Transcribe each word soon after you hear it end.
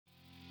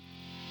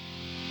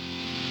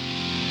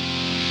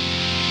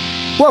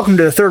Welcome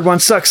to the Third One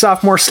Sucks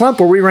Sophomore Slump,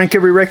 where we rank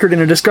every record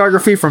in a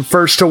discography from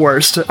first to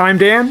worst. I'm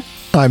Dan.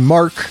 I'm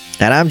Mark.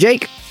 And I'm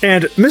Jake.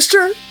 And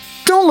Mr.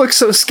 Don't look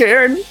so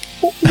scared.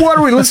 What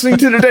are we listening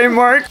to today,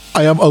 Mark?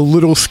 I am a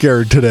little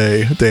scared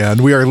today,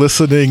 Dan. We are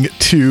listening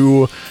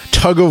to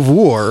Tug of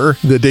War,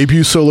 the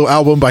debut solo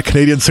album by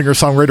Canadian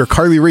singer-songwriter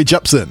Carly Rae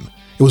Jepsen.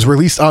 It was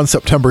released on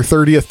September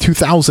 30th,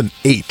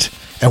 2008,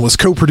 and was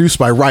co-produced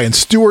by Ryan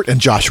Stewart and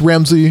Josh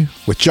Ramsey,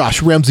 with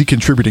Josh Ramsey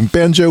contributing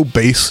banjo,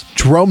 bass,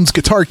 drums,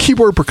 guitar,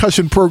 keyboard,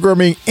 percussion,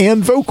 programming,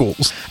 and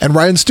vocals, and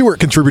Ryan Stewart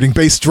contributing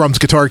bass, drums,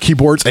 guitar,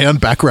 keyboards, and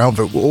background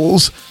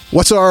vocals.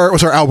 What's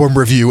our album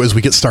review as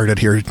we get started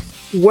here?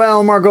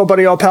 Well, Margot,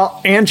 buddy, old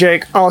pal, and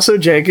Jake. Also,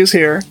 Jake is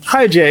here.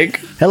 Hi, Jake.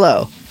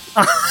 Hello.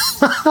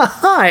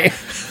 Hi.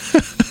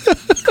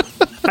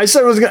 I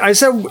said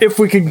if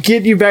we could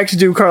get you back to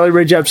do Carly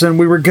Rae Jepsen,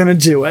 we were gonna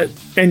do it,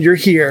 and you're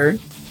here.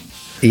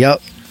 Yep.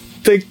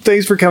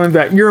 Thanks for coming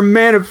back. You're a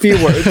man of few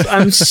words.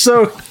 I'm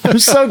so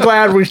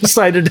glad we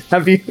decided to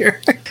have you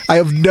here. I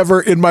have never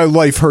in my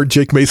life heard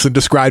Jake Mason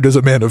described as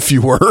a man of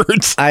few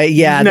words.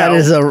 That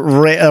is a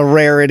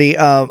rarity.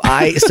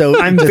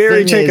 I'm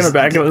very taken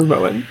aback at this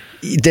moment.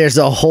 There's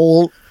a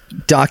whole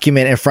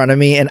document in front of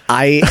me, and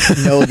I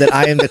know that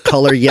I am the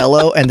color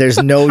yellow, and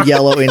there's no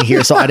yellow in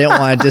here, so I didn't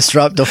want to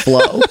disrupt the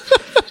flow.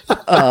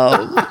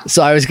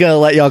 So I was going to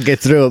let y'all get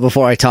through it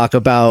before I talk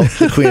about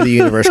the Queen of the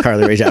Universe,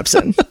 Carly Rae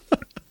Jepsen.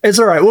 It's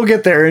all right. We'll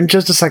get there in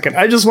just a second.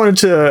 I just wanted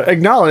to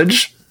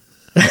acknowledge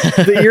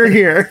that you're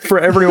here for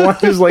everyone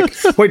who's like,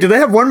 wait, do they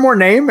have one more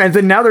name? And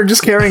then now they're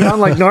just carrying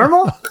on like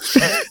normal?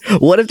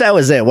 What if that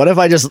was it? What if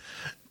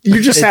you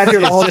just sat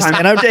here the whole time?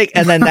 And I'm Jake,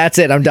 and then that's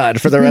it. I'm done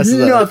for the rest of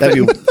the... That'd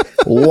be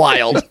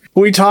wild.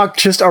 We talk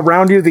just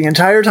around you the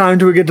entire time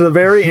till we get to the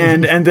very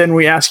end, and then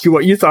we ask you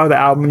what you thought of the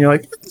album, and you're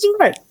like, it's all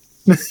right.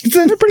 It's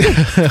pretty good.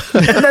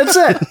 And that's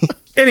it.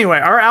 Anyway,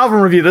 our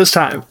album review this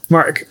time,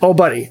 Mark, old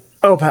buddy,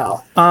 oh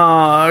pal,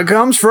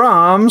 comes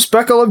from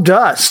Speckle of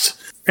Dust.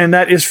 And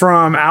that is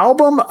from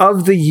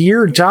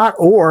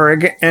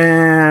albumoftheyear.org.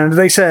 And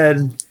they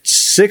said,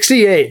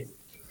 68.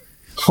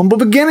 Humble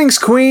beginnings,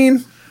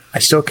 queen. I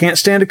still can't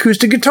stand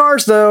acoustic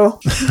guitars, though.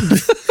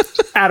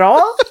 At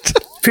all?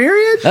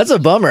 Period? That's a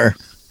bummer.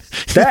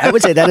 I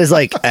would say that is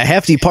like a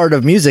hefty part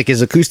of music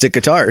is acoustic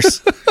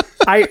guitars.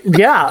 I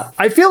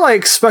feel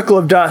like Speckle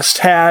of Dust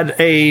had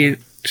a...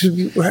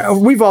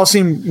 We've all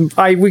seen...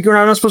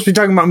 we're not supposed to be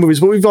talking about movies,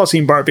 but we've all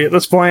seen Barbie at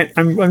this point,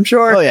 I'm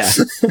sure. Oh, yeah.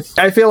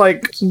 I feel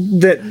like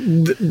that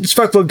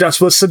Speckle of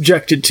Dust was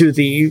subjected to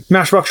the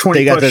Matchbox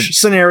 20 push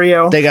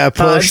scenario. They got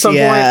pushed,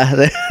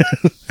 yeah.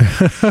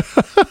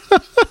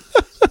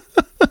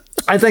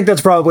 I think that's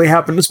probably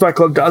happened to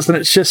Speckle of Dust, and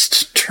it's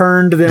just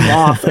turned them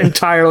off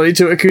entirely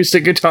to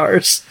acoustic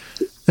guitars.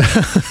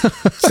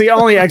 It's the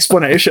only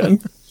explanation.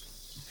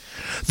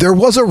 There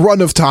was a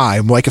run of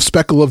time, like if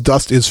Speckle of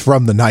Dust is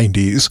from the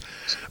 90s,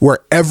 where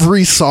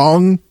every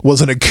song was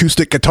an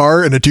acoustic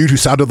guitar and a dude who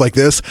sounded like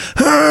this.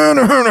 And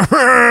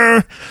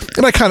I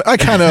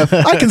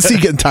can see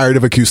getting tired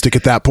of acoustic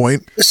at that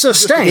point. So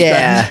Stain.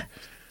 Yeah.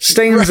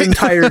 Stain's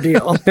entire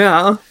deal.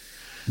 Yeah.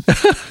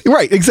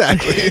 Right,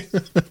 exactly.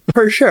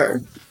 For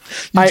sure.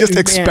 You just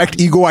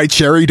expect Eagle Eye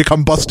Cherry to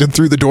come busting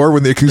through the door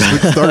when the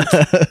acoustic starts.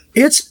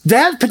 It's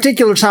that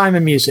particular time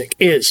in music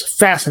is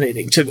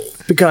fascinating to me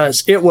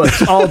because it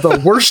was all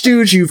the worst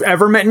dudes you've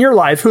ever met in your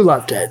life who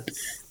loved it.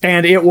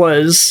 And it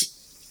was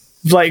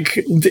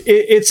like,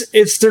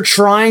 they're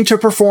trying to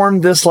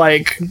perform this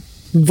like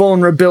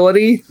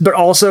vulnerability, but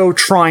also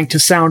trying to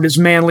sound as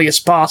manly as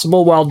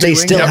possible while doing it.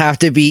 They still have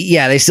to be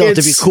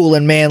cool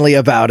and manly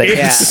about it.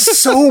 It's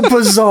so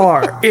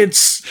bizarre.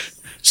 It's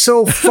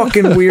so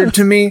fucking weird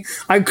to me.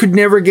 I could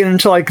never get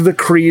into like the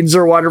creeds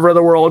or whatever of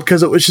the world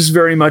because it was just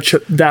very much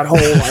that whole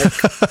like.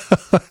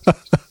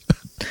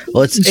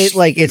 Well, it's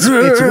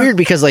weird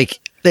because like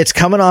it's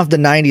coming off the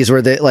 90s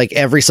where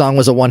every song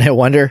was a one-hit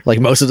wonder.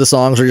 Like most of the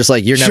songs were just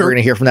like you're never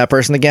gonna hear from that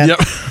person again. Yep.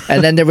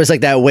 And then there was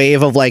like that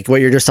wave of like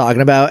what you're just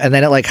talking about, and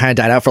then it like kind of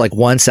died out for like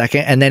 1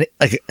 second, and then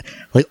like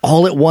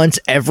all at once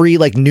every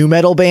like new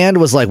metal band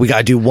was like we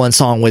gotta do one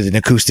song with an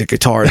acoustic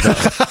guitar though.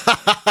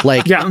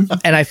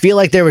 And I feel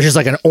like there was just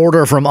like an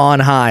order from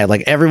on high,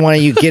 like every one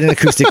of you get an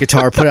acoustic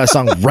guitar, put out a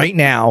song right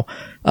now.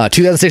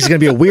 2006 is going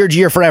to be a weird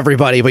year for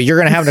everybody, but you're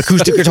going to have an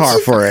acoustic guitar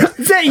for it.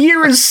 That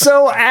year is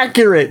so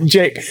accurate,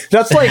 Jake.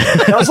 That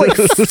was like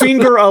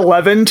Finger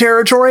 11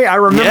 territory. I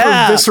remember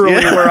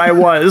viscerally where I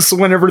was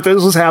whenever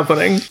this was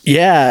happening.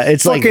 Yeah,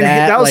 it's like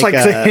that. That was like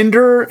the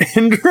Hinder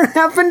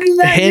happened in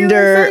that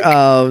Hinder, year,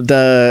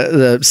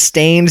 the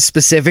Stained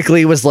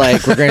specifically was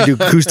like, we're going to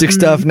do acoustic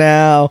stuff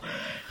now.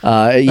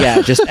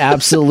 Just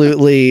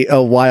absolutely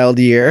a wild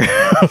year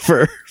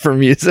for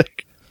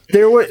music.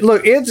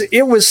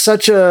 It was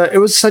such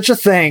a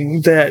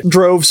thing that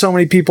drove so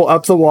many people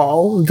up the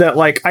wall that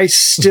like I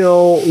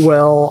still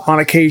will on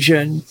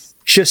occasion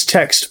just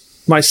text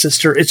my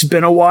sister, it's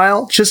been a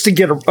while, just to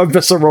get a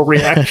visceral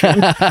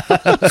reaction.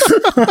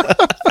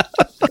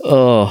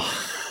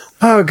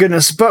 Oh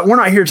goodness, but we're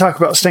not here to talk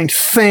about Stain.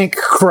 Thank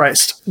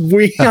Christ.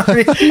 We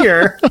are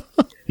here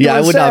Yeah,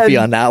 I would not be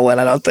on that one,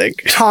 I don't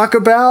think. Talk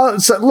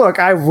about... So, look,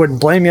 I wouldn't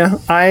blame you.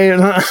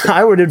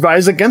 I would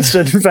advise against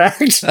it, in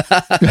fact.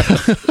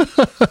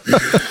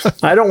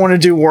 I don't want to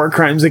do war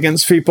crimes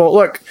against people.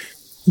 Look,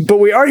 but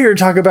we are here to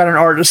talk about an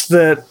artist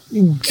that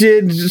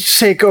did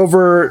take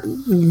over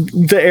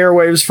the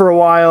airwaves for a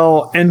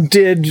while and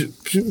did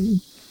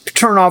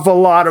turn off a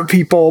lot of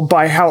people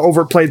by how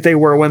overplayed they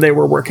were when they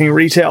were working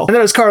retail. And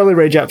that is Carly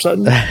Rae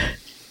Jepsen.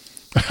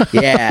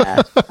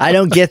 Yeah, I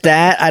don't get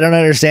that. I don't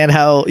understand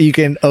how you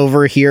can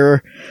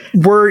overhear.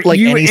 Were like,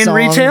 you any in song,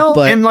 retail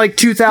but... in like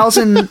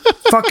 2000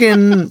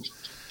 fucking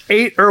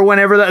 8 or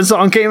whenever that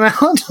song came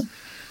out?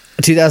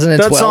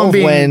 2012. That song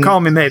being when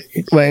Call Me Maybe.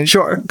 When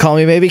sure, Call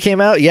Me Maybe came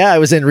out. Yeah, I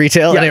was in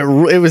retail, and it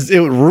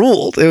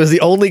ruled. It was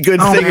the only good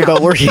thing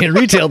about working in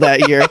retail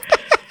that year.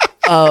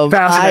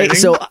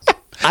 Fascinating.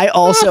 I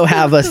also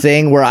have a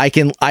thing where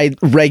I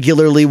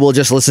regularly will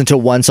just listen to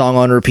one song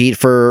on repeat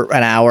for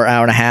an hour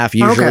and a half.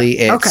 Usually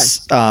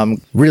it's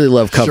really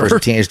love covers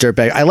of Teenage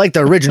Dirtbag. I like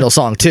the original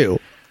song too,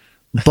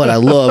 but I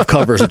love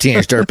covers of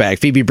Teenage Dirtbag.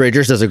 Phoebe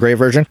Bridgers does a great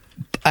version.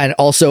 And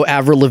also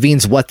Avril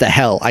Lavigne's What the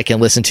Hell I can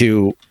listen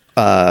to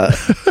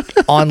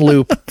on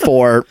loop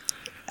for,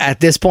 at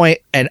this point,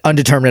 an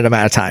undetermined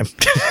amount of time.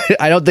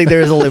 I don't think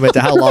there is a limit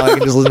to how long I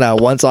can just listen to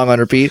one song on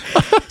repeat.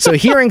 So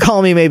hearing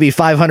Call Me Maybe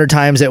 500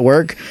 times at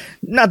work,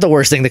 not the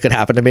worst thing that could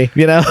happen to me,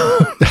 you know?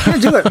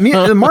 Can't do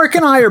it. Mark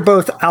and I are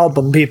both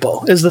album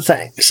people, is the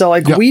thing. So,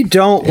 like, we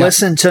don't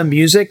listen to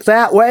music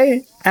that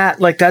way.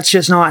 That's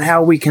just not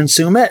how we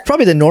consume it.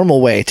 Probably the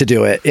normal way to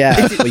do it.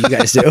 Yeah, what you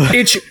guys do.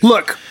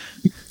 Look,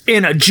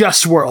 in a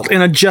just world,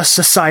 in a just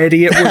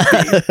society, it would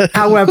be.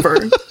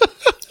 However...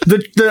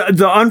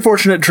 The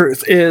unfortunate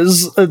truth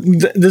is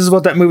this is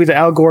what that movie that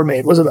Al Gore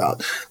made was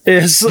about.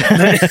 It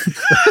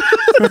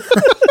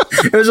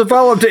was a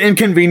follow up to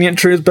Inconvenient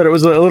Truth, but it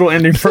was a little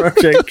indie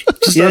project.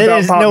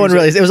 No one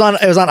really. It was on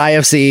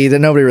IFC that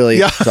nobody really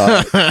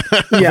saw.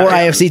 Before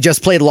IFC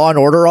just played Law and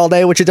Order all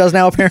day, which it does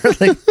now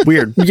apparently.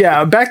 Weird.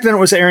 Yeah, back then it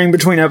was airing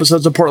between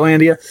episodes of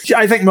Portlandia.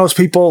 I think most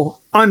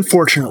people,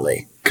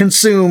 unfortunately,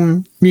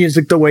 consume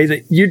music the way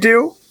that you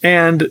do,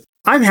 and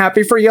I'm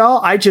happy for y'all.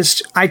 I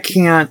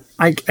can't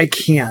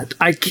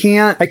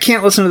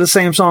listen to the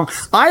same song.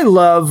 I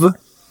love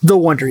the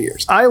Wonder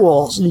Years. I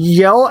will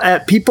yell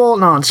at people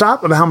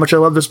nonstop about how much I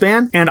love this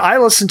band. And I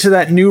listened to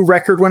that new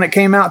record when it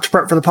came out to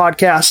prep for the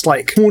podcast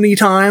like 20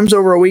 times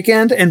over a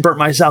weekend and burnt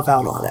myself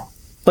out on it.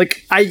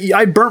 Like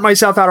I burnt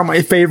myself out on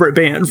my favorite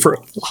band for a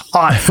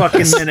hot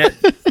fucking minute.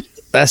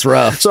 That's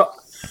rough.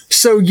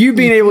 So you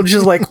being able to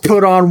just like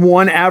put on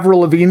one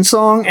Avril Lavigne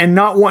song and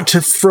not want to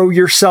throw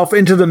yourself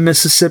into the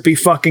Mississippi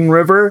fucking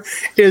river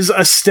is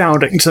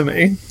astounding to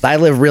me. I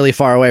live really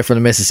far away from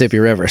the Mississippi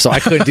River, so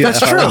I couldn't do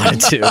that if I wanted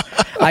to.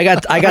 I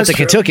got to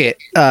Kentucky,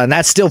 and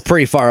that's still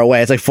pretty far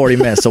away. It's like 40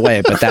 minutes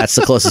away, but that's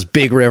the closest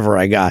big river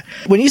I got.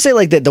 When you say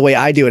like that, the way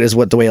I do it is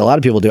the way a lot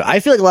of people do.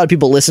 I feel like a lot of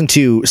people listen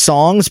to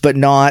songs, but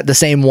not the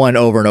same one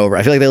over and over.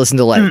 I feel like they listen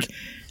to like...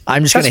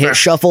 I'm just going to hit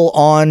shuffle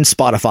on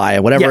Spotify,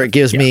 whatever it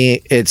gives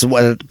me.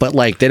 But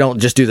like they don't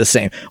just do the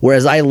same.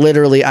 Whereas I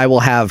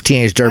will have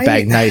Teenage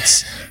Dirtbag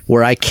nights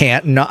where I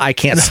can't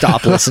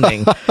stop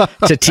listening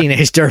to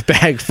Teenage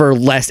Dirtbag for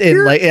less.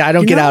 I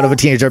don't get out of a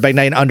Teenage Dirtbag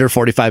night in under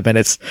 45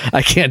 minutes.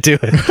 I can't do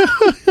it.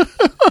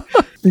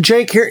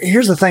 Jake,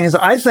 here's the thing is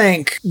I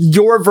think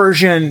your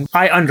version,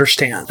 I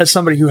understand as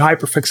somebody who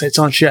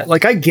hyperfixates on shit.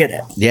 Like I get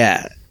it.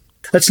 Yeah.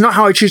 That's not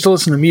how I choose to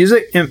listen to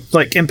music,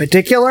 in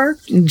particular.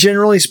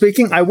 Generally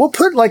speaking, I will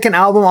put like an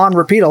album on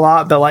repeat a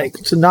lot, but like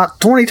not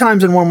 20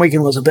 times in one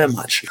weekend was a bit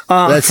much.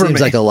 That seems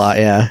like a lot,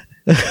 yeah.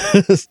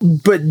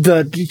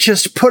 But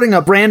just putting a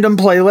random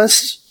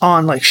playlist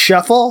on like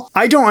shuffle,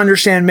 I don't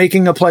understand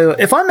making a playlist.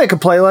 If I make a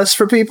playlist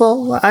for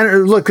people,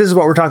 look, this is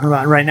what we're talking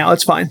about right now.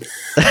 It's fine.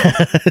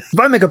 If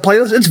I make a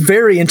playlist, it's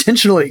very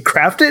intentionally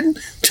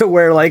crafted to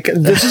where like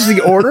this is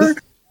the order.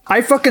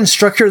 I fucking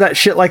structure that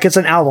shit like it's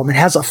an album. It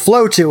has a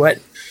flow to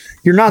it.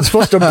 You're not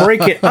supposed to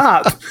break it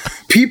up.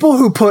 People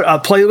who put a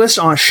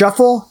playlist on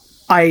shuffle,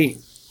 I'm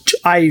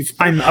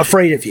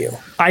afraid of you.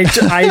 I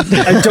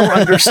don't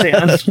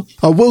understand.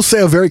 I will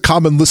say a very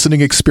common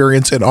listening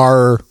experience in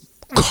our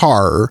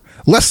car,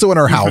 less so in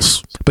our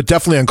house, but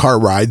definitely on car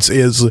rides,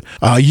 is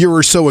a year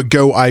or so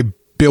ago, I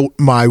built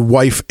my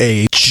wife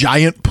a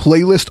giant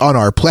playlist on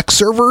our Plex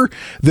server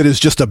that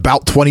is just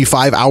about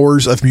 25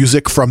 hours of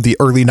music from the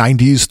early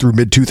 90s through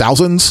mid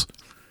 2000s.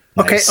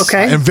 Nice.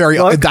 Okay. And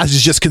that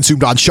is just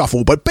consumed on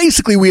shuffle, but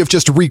basically we have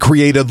just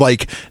recreated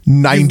like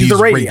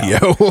 90s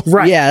radio.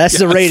 Right. Yeah, that's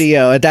the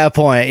radio at that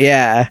point.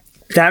 Yeah.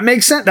 That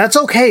makes sense. That's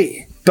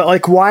okay. But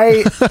like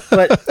why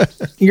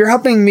but you're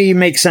helping me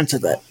make sense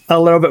of it a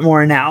little bit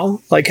more now.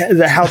 Like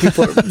how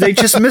people they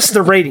just miss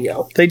the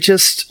radio. They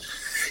just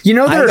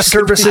there are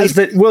services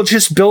that will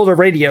just build a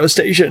radio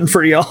station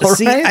for y'all,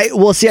 right?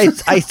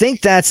 I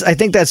think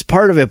that's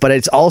part of it, but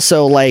it's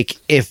also like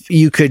if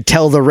you could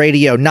tell the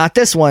radio, not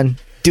this one,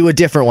 do a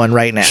different one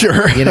right now.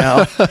 Sure.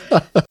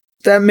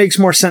 That makes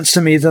more sense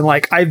to me than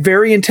like I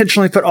very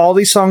intentionally put all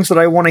these songs that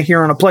I want to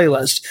hear on a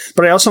playlist,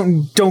 but I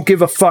also don't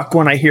give a fuck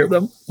when I hear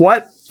them.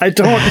 What?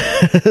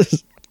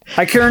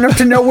 I care enough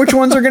to know which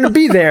ones are going to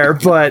be there,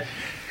 but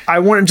I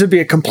want it to be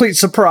a complete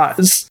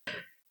surprise.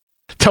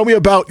 Tell me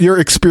about your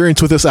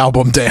experience with this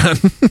album, Dan.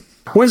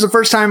 When's the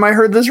first time I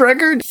heard this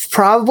record?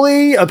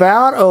 Probably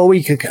about a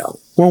week ago,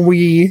 when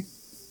we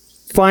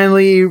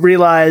finally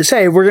realized,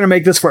 hey, we're going to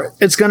make this work.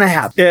 It's going to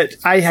happen.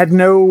 I had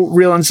no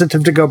real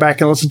incentive to go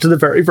back and listen to the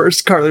very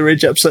first Carly Rae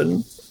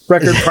Jepsen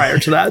record prior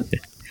to that.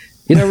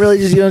 You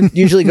don't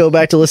usually go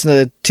back to listen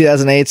to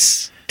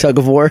 2008's Tug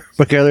of War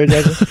by Carly Rae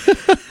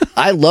Jepsen.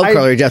 I love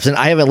Carly Rae Jepsen.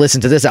 I haven't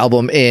listened to this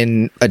album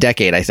in a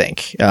decade, I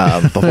think,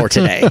 before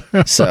today.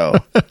 So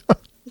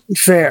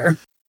fair.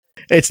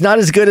 It's not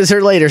as good as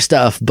her later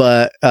stuff,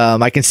 but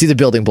I can see the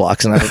building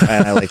blocks, and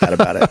I like that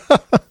about it.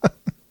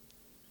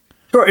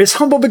 Sure, it's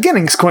humble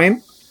beginnings,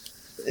 Queen.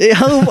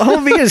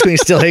 Humble beginnings, Queen.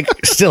 Still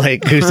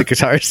hate acoustic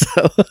guitars.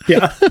 So.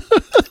 Yeah.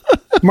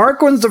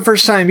 Mark, when's the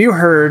first time you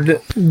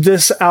heard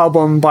this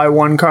album by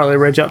one Carly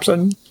Rae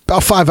Jepsen?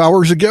 About 5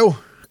 hours ago.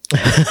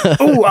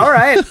 Oh, all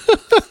right.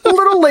 A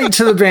little late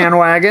to the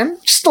bandwagon.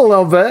 Just a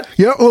little bit.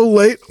 Yeah, a little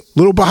late. A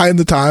little behind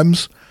the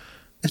times.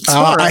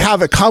 I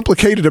have a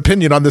complicated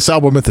opinion on this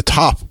album at the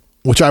top,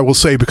 which I will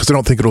say because I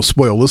don't think it'll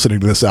spoil listening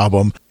to this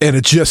album. And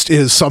it just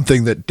is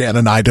something that Dan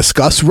and I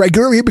discuss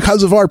regularly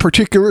because of our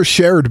particular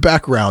shared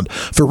background.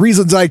 For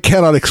reasons I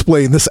cannot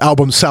explain, this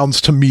album sounds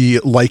to me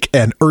like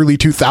an early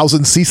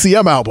 2000s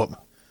CCM album.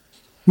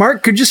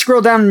 Mark, could you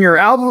scroll down in your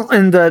album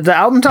in the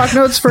album talk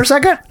notes for a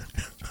second?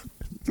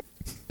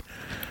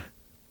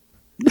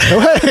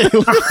 Oh, hey.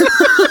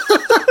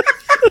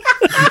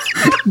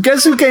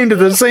 Guess who came to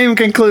the same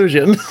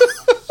conclusion?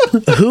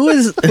 Who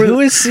is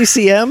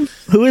CCM?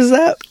 Who is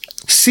that?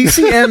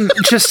 CCM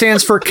just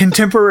stands for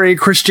Contemporary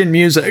Christian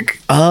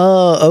Music.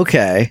 Oh,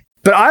 okay.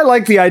 But I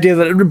like the idea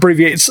that it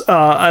abbreviates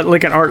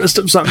like an artist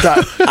of some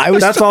type.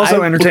 That's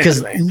also entertaining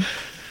to me.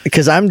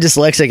 Because I'm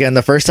dyslexic, and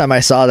the first time I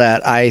saw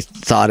that, I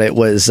thought it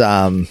was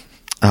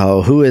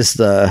who is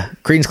the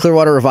Creedence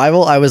Clearwater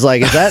Revival? I was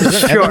like, is that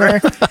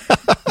sure?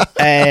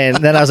 And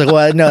then I was like,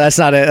 well, no, that's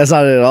not it. That's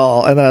not it at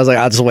all. And then I was like,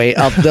 I'll just wait.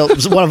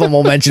 One of them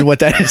will mention what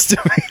that is to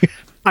me.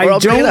 I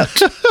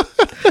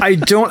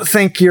don't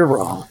think you're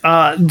wrong.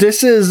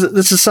 This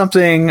is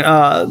something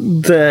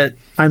that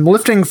I'm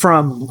lifting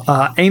from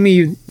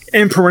Amy,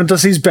 in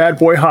parentheses, Bad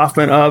Boy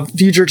Hoffman of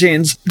Future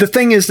Teens. The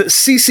thing is that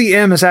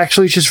CCM is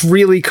actually just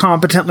really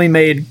competently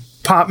made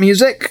pop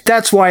music.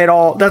 That's why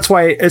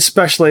it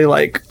especially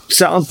like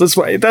sounds this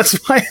way. That's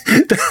why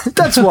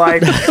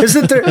is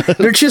that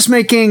they're just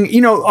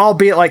making,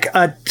 albeit like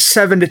a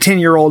 7 to 10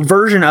 year old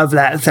version of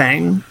that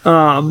thing.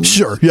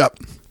 Sure. Yep.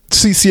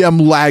 CCM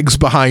lags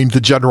behind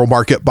the general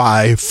market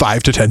by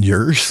 5 to 10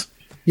 years.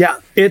 Yeah,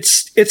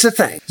 it's a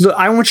thing. So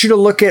I want you to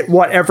look at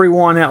what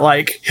everyone at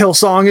like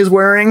Hillsong is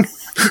wearing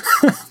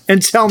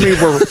and tell me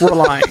we're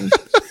lying.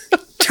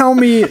 Tell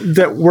me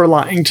that we're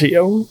lying to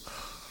you.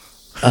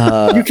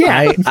 You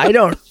can't.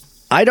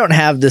 I don't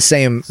have the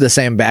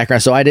same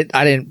background, so I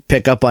didn't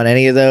pick up on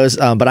any of those.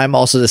 But I'm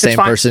also the same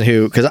person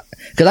who because I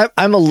feel like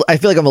I'm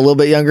a little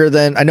bit younger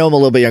than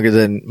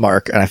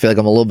Mark, and I feel like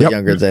I'm a little bit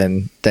younger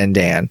than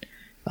Dan.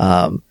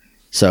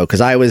 So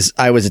because I was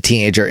a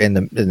teenager in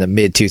the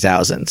mid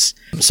 2000s,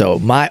 so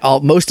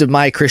most of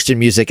my Christian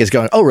music is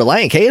going, oh,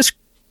 Reliant K is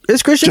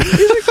Christian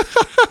music,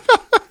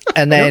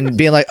 and then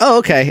being like, oh,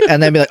 okay,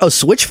 and then be like, oh,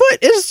 Switchfoot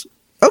is.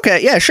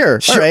 Okay, yeah, sure.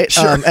 All right.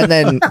 Sure. And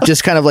then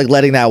just kind of like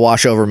letting that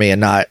wash over me and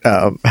not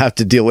have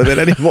to deal with it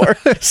anymore.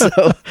 So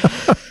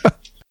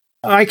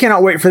I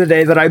cannot wait for the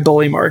day that I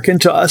bully Mark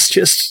into us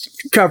just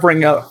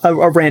covering a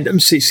random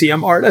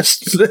CCM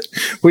artist that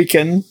we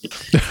can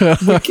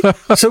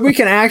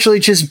actually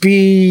just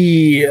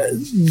be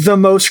the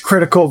most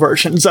critical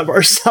versions of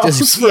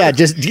ourselves. Let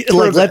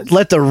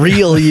the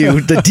real you,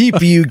 the deep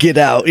you get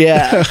out.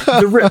 Yeah.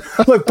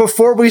 Look,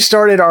 before we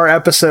started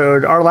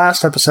our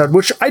last episode,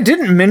 which I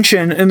didn't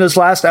mention in this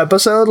last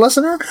episode,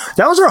 listener,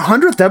 that was our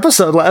 100th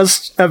episode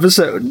last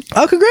episode.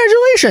 Oh,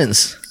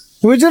 congratulations.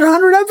 We did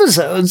 100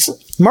 episodes.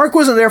 Mark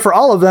wasn't there for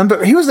all of them,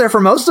 but he was there for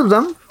most of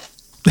them.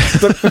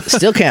 But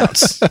still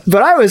counts.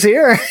 But I was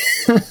here.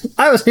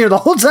 I was here the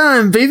whole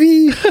time,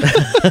 baby.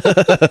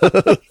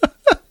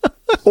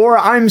 Or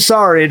I'm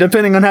sorry,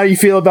 depending on how you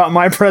feel about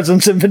my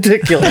presence in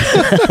particular.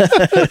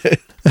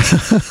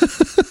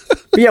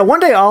 But yeah,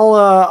 one day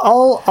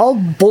I'll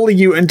bully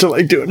you into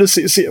like doing a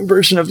CCM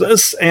version of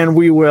this, and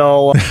we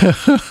will.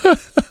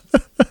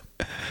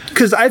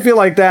 Because I feel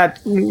like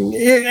that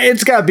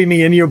it's got to be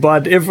me and you,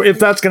 bud. If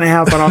that's going to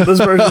happen on this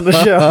version of the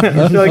show,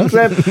 like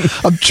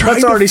I'm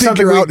trying to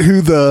figure out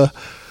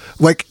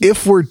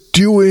if we're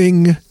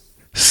doing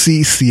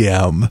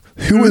CCM,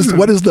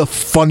 what is the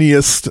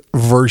funniest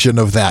version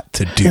of that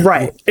to do?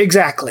 Right,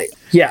 exactly.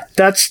 Yeah,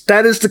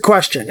 that is the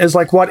question. Is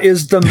like, what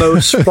is the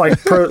most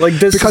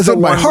this? Because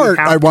in my heart,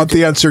 I want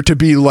the answer to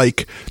be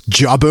like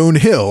Jawbone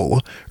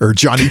Hill or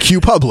Johnny Q.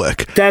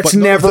 Public. That's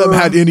but never none of them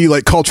had any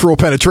like cultural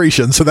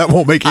penetration, so that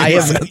won't make any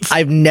sense.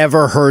 I've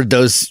never heard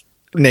those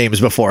names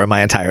before in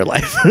my entire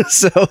life.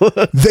 So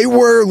they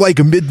were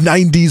like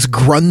mid-90s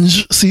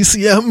grunge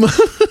CCM.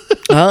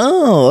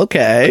 Oh,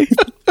 okay.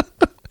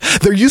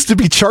 There used to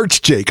be charts,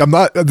 Jake.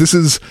 This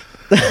is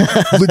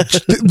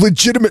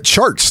legitimate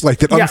charts like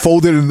that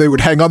unfolded and they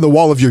would hang on the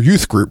wall of your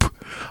youth group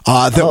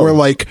that were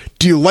like,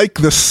 do you like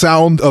the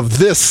sound of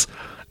this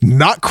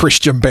not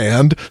Christian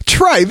band?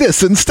 Try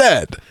this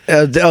instead.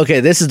 Okay,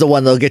 this is the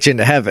one that'll get you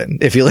into heaven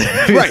if you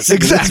right,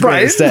 exactly.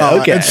 Right.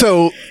 Okay. And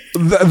so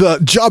the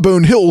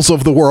Jawbone Hills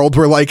of the world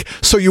were like,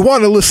 so you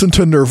want to listen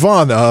to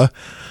Nirvana,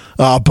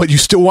 but you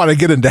still want to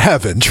get into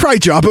heaven. Try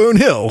Jawbone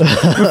Hill.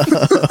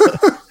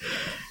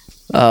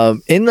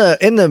 In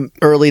the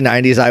early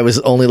 90s, I was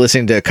only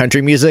listening to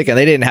country music, and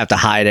they didn't have to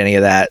hide any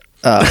of that.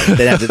 They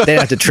didn't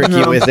have to trick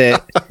you with it.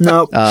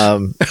 Nope.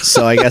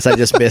 So I guess I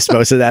just missed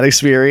most of that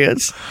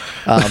experience.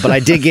 But I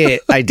did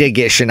get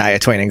Shania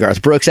Twain and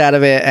Garth Brooks out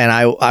of it, and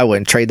I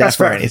wouldn't trade that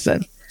for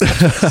anything.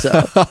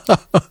 So.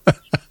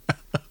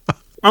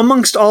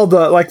 Amongst all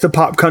the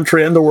pop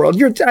country in the world,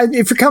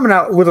 if you're coming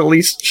out with at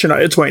least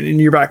Shania Twain in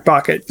your back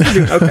pocket,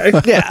 you're doing okay.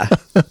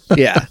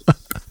 Yeah.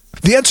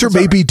 The answer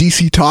may be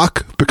DC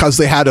Talk because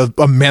they had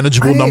a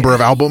manageable number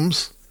of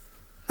albums.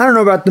 I don't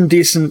know about them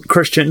decent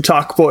Christian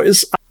talk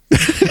boys.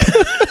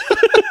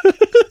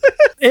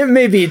 It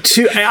may be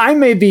too.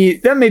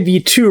 That may be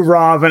too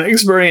raw of an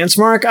experience,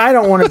 Mark. I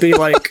don't want to be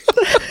like.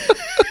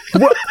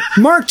 What,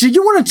 Mark? Do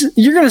you want to?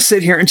 You're going to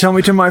sit here and tell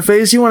me to my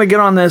face you want to get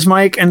on this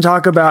mic and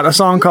talk about a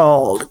song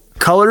called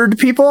 "Colored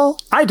People"?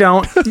 I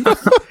don't.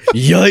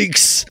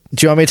 Yikes!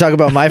 Do you want me to talk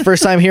about my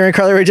first time hearing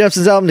Carly Rae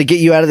Jepsen's album to get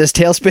you out of this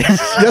tailspin?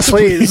 Yes,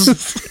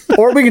 please.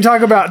 Or we can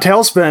talk about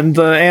Tailspin,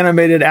 the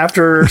animated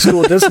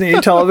after-school Disney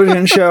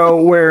television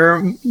show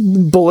where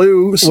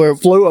Baloo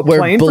flew a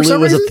plane Baloo for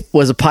some reason?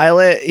 was a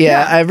pilot.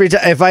 Yeah. Every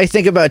time if I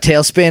think about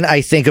Tailspin,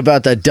 I think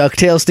about the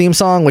DuckTales theme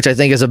song, which I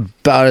think is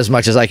about as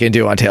much as I can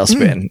do on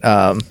Tailspin.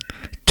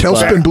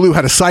 Tailspin Blue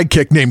had a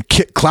sidekick named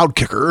Kit Cloud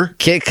Kicker.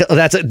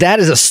 That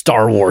is a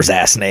Star Wars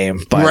ass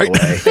name, by the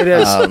way. It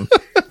is.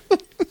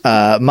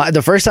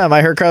 The first time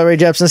I heard Carly Rae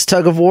Jepsen's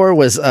Tug of War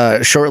was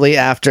shortly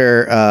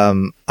after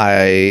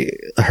I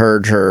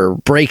heard her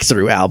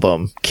breakthrough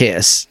album,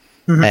 Kiss.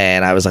 Mm-hmm.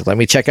 And I was like, let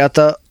me check out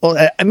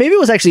maybe it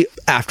was actually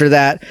after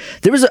that.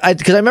 There was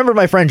because I remember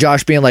my friend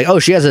Josh being like, oh,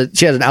 she has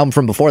an album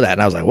from before that.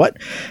 And I was like, what?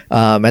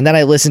 And then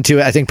I listened to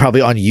it, I think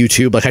probably on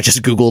YouTube. Like I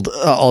just Googled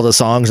all the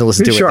songs and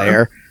listened to it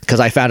there. Because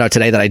I found out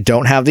today that I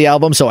don't have the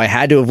album, so I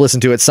had to have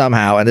listened to it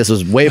somehow, and this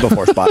was way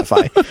before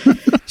Spotify.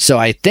 So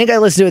I think I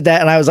listened to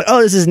it and I was like,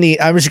 "Oh, this is neat."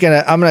 I'm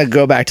gonna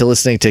go back to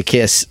listening to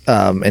Kiss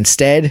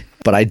instead.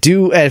 But I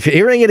do, if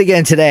hearing it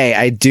again today,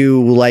 I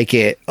do like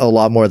it a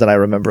lot more than I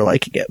remember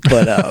liking it.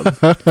 But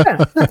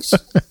Nice.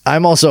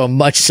 I'm also a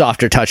much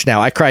softer touch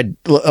now. I cried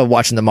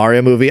watching the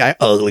Mario movie. I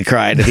ugly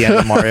cried at the end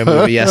of the Mario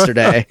movie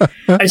yesterday.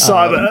 I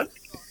saw that.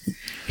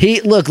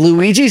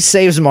 Luigi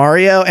saves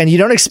Mario, and you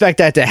don't expect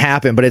that to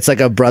happen, but it's like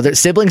a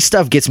sibling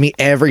stuff gets me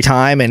every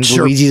time, and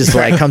sure. Luigi just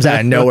like comes out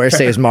of nowhere,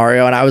 saves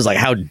Mario, and I was like,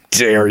 how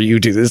dare you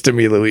do this to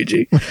me,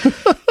 Luigi?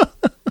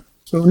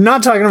 We're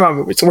not talking about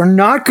movies. We're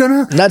not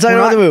talking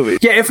about the movie.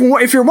 Yeah,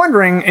 if you're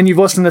wondering, and you've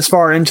listened this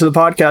far into the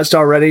podcast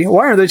already,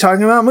 why are they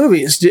talking about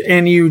movies?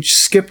 And you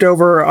skipped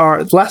over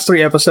our last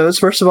 3 episodes.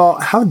 First of all,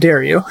 how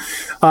dare you?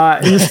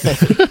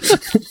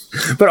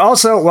 But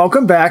also,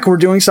 welcome back. We're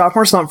doing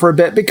Sophomore Slump for a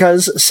bit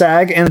because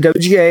SAG and the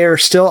WGA are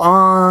still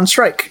on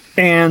strike.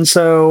 And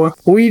so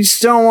we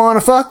just don't want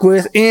to fuck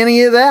with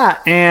any of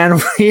that.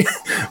 And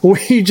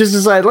we just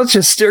decided, let's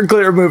just steer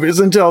clear of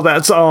movies until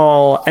that's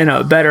all in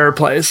a better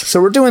place.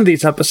 So we're doing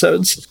these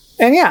episodes.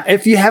 And yeah,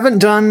 if you haven't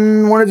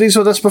done one of these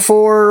with us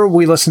before,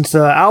 we listen to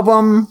the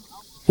album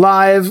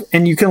live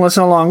and you can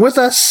listen along with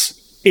us.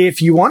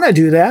 If you want to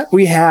do that,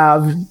 we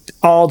have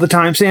all the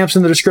timestamps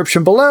in the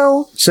description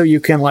below. So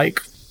you can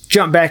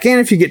jump back in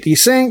if you get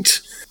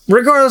desynced.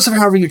 Regardless of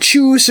however you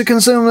choose to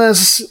consume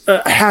this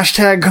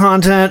hashtag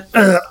content,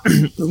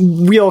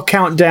 we'll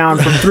count down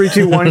from 3,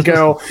 2, 1,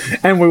 go,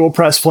 and we will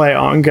press play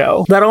on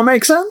go. That all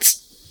make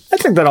sense? I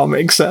think that all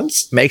makes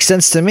sense. Makes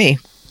sense to me.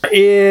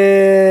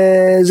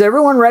 Is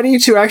everyone ready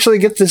to actually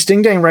get this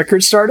Ding Dang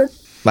record started?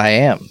 I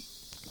am.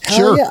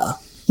 Hell yeah.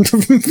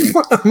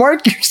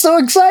 Mark, you're so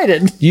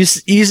excited. You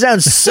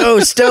sound so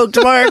stoked,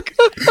 Mark.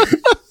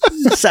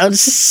 Sounds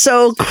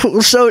so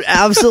cool, so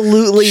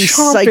absolutely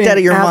psyched out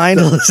of your mind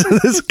to listen to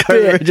this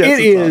coverage. It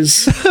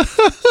is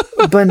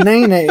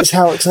bananas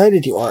how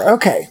excited you are.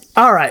 Okay.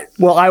 All right.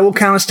 Well, I will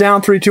count us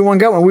down 3, 2, 1,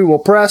 go, and we will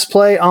press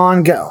play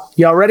on go.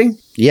 Y'all ready?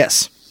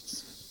 Yes.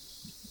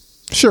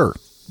 Sure.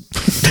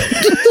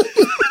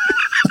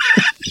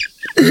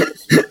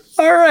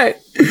 All right.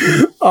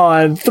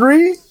 On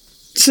 3,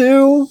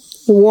 2,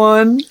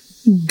 1,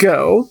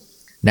 go.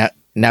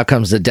 Now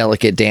comes the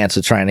delicate dance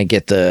of trying to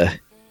get the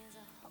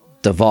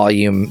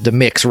volume, the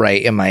mix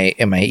right in my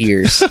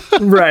ears.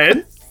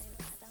 Right.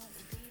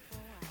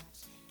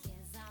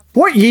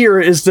 What year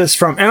is this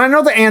from? And I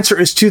know the answer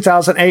is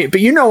 2008, but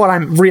you know what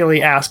I'm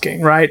really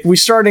asking, right? We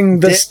starting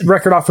this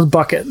record off with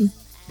Bucket.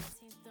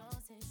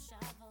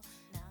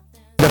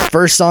 The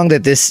first song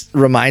that this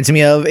reminds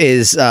me of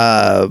is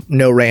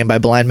No Rain by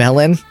Blind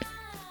Melon.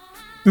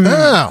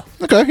 Oh,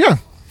 okay, yeah.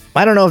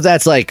 I don't know if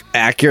that's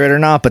accurate or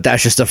not, but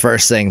that's just the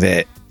first thing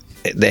that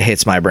that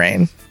hits my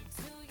brain.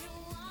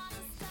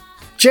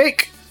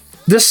 Jake,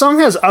 this song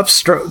has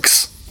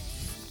upstrokes.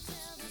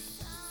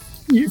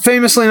 You're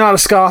famously not a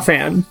ska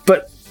fan,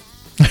 but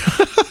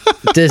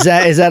is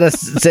that a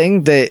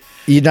thing that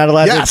you're not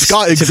allowed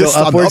to go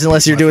upwards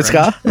unless you're doing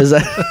ska? Is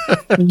that?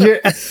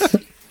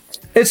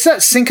 It's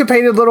that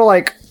syncopated little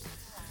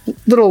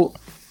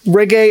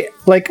reggae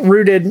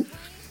rooted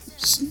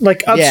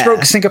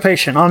upstroke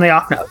syncopation on the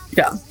off note.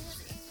 Yeah,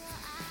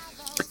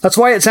 that's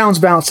why it sounds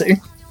bouncy.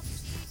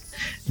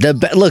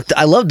 Look,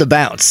 I love the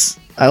bounce.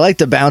 I like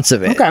the bounce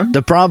of it. Okay.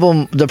 The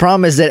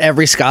problem is that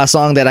every ska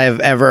song that I've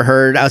ever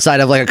heard, outside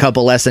of a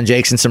couple Less Than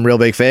Jakes and some Real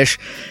Big Fish,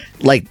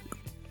 it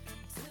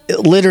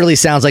literally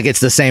sounds like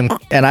it's the same.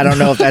 And I don't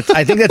know if that's.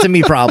 I think that's a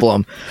me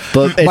problem.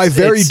 But my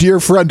very dear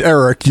friend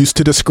Eric used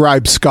to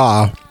describe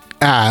ska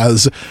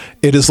as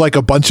it is like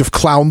a bunch of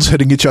clowns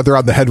hitting each other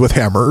on the head with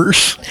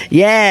hammers.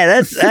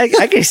 Yeah,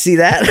 I can see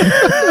that.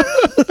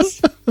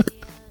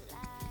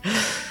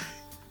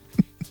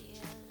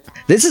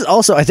 This is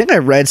also, I think I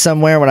read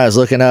somewhere when I was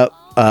looking up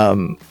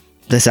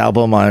this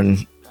album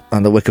on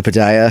the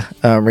Wikipedia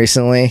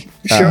recently.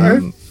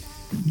 Sure.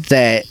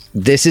 That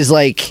this is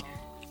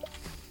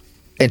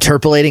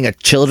interpolating a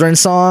children's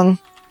song.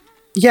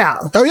 Yeah.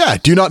 Oh yeah.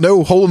 Do you not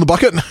know Hole in the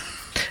Bucket?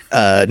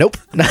 Nope.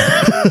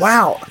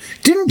 Wow.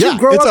 Didn't you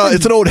grow up?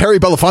 It's an old Harry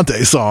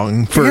Belafonte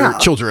song for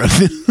children.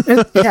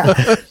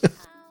 Yeah.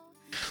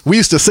 We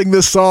used to sing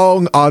this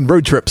song on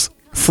road trips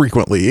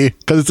frequently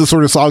because it's the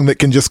sort of song that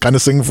can just kind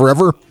of sing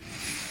forever.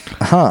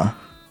 Huh.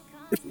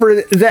 For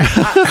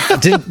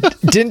that,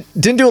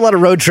 didn't do a lot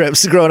of road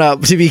trips growing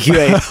up.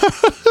 TBQA.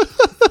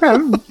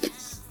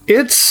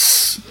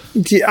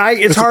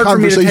 It's hard for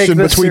me to take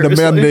this between seriously.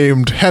 a man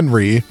named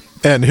Henry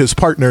and his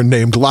partner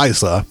named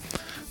Liza,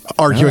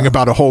 arguing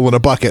about a hole in a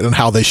bucket and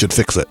how they should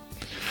fix it,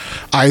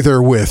 either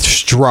with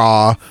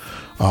straw.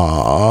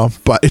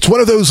 But it's one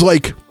of those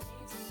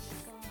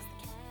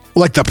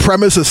the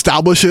premise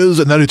establishes,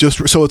 and then it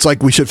just so it's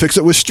we should fix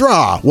it with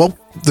straw. Well,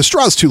 the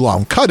straw's too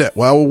long. Cut it.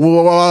 Well,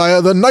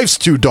 the knife's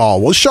too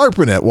dull. We'll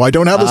sharpen it. Well, I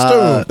don't have a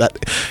stone.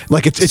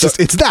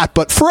 It's that,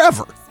 but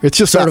forever. It's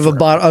just sort of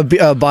a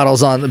beer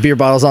bottles on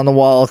the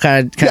wall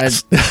kind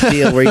of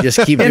deal where you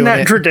just keep doing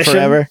it tradition.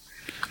 Forever.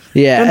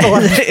 Yeah, in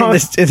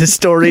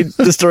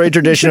the story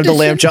tradition of the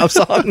lamb chop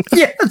song.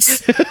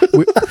 Yes.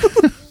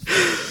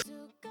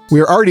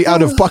 We're already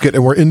out of bucket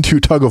and we're into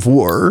Tug of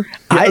War.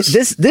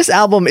 Yes. This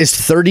album is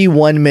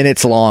 31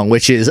 minutes long,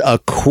 which is a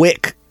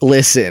quick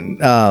listen.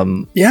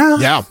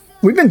 Yeah.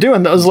 We've been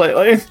doing those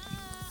lately.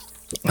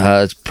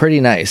 It's pretty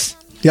nice.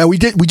 Yeah, we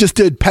just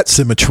did Pet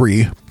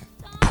Symmetry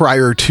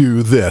prior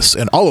to this,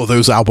 and all of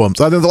those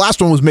albums. I think the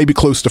last one was maybe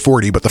close to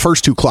 40, but the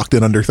first two clocked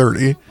in under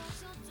 30.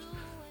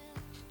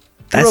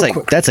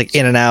 That's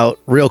in and out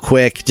real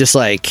quick, just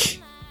get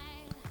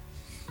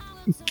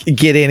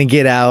in and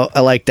get out.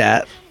 I like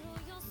that.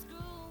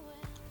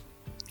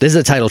 This is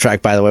the title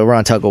track, by the way. We're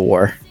on Tug of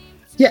War.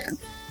 Yeah.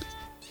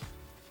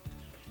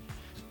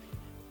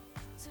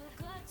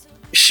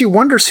 She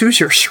wonders who's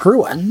you're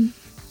screwing.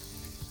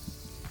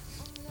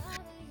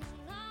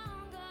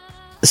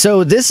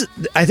 So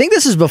I think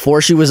this is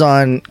before she was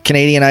on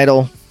Canadian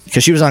Idol,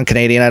 because she was on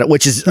Canadian Idol,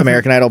 which is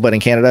American Idol, but in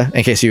Canada,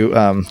 in case you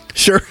couldn't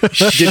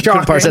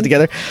parse that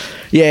together.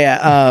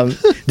 Yeah.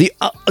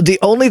 The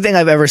only thing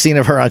I've ever seen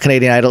of her on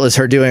Canadian Idol is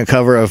her doing a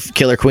cover of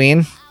Killer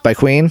Queen by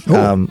Queen.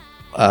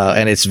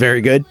 And it's very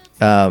good.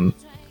 But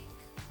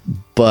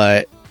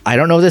I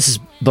don't know if this is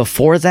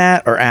before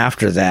that or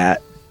after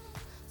that.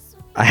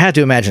 I had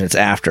to imagine it's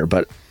after,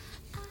 but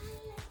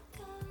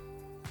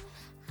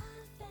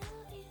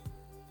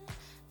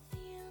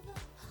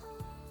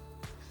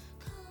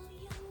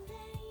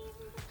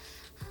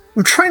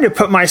I'm trying to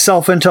put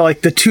myself into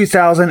the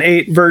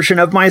 2008 version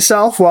of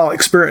myself while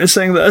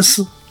experiencing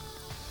this.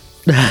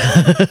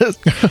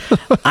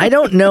 I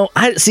don't know.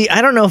 I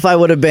don't know if I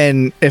would have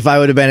been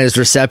as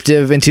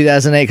receptive in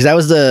 2008, because that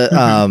was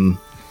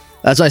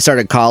that's when I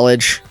started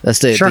college. That's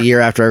the year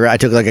after I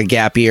took a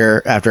gap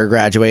year after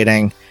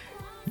graduating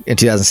in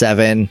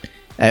 2007.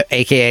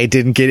 AKA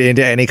didn't get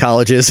into any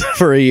colleges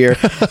for a year.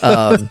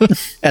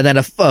 And then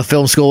a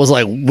film school was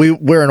like,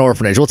 we're an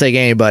orphanage. We'll take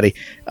anybody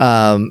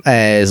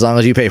as long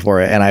as you pay for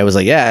it. And I was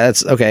like, yeah,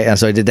 that's okay. And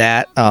so I did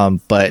that.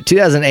 But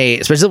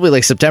 2008,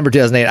 specifically September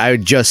 2008, I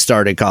just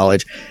started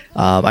college.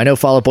 I know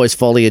Fall Out Boy's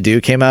Folie à Deux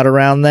came out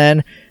around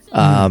then.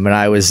 And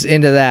I was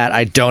into that.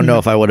 I don't know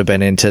if I would have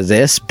been into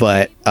this,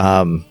 but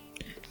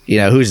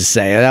who's to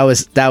say?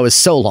 That was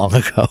so long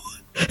ago.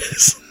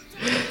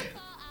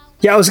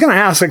 Yeah, I was going to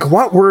ask,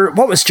 what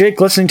was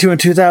Jake listening to in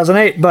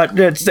 2008? But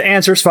the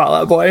answer's Fall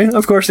Out Boy.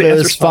 Of course, the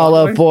answer's Fall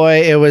Out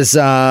Boy. It was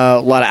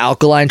a lot of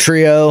Alkaline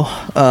Trio.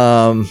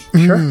 Sure.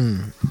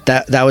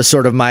 That was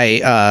sort of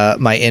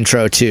my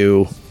intro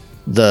to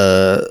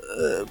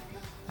the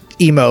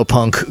emo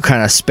punk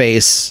kind of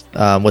space.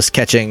 Was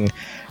catching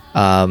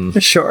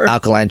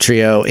Alkaline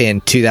Trio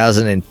in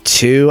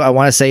 2002. I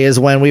want to say is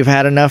when We've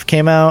Had Enough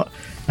came out.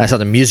 I saw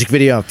the music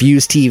video on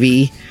Fuse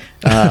TV.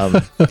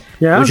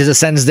 which is a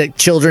sentence that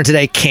children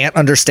today can't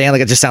understand.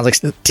 Like, it just sounds like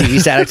TV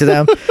static to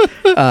them.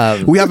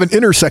 We have an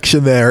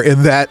intersection there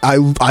in that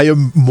I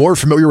am more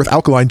familiar with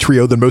Alkaline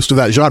Trio than most of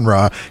that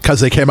genre because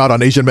they came out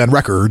on Asian Man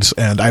Records,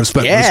 and I've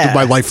spent most of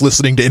my life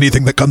listening to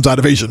anything that comes out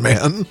of Asian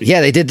Man.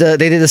 Yeah, they did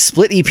a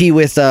split EP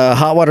with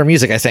Hot Water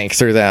Music, I think,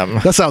 through them.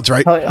 That sounds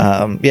right.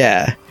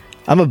 Yeah,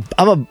 I'm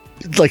a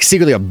like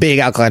secretly a big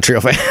Alkaline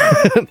Trio fan.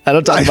 I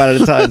don't talk about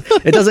it a ton.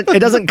 It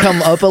doesn't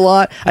come up a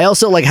lot. I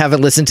also like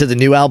haven't listened to the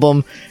new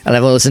album, and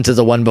I've only listened to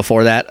the one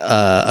before that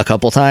a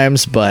couple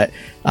times. But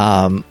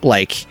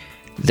like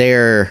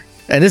they're,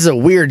 and this is a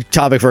weird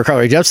topic for a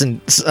Carly Rae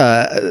Jepsen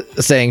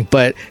thing,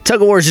 but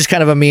Tug of War is just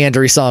kind of a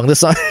meandering song. This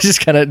song is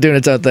just kind of doing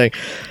its own thing.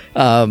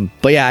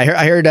 But yeah,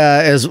 I heard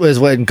it was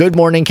when Good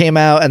Morning came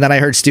out, and then I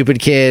heard Stupid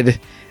Kid.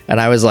 And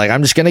I was like,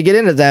 I'm just going to get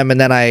into them.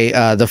 And then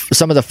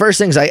some of the first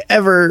things I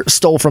ever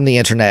stole from the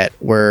internet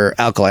were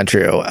Alkaline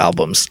Trio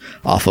albums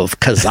off of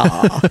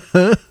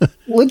Kazaa.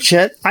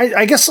 Legit.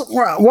 I guess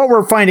what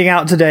we're finding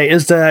out today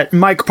is that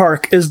Mike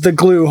Park is the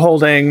glue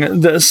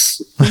holding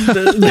this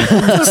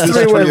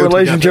three-way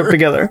relationship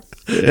together.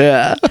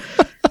 Yeah.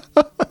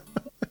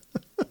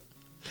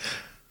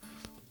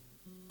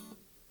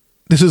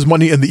 This is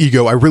Money and the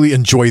Ego. I really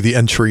enjoy the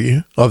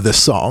entry of this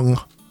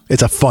song.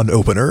 It's a fun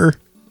opener.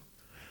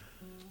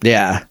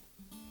 Yeah.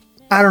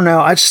 I don't know.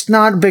 I'm just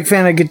not a big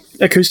fan of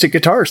acoustic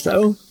guitars,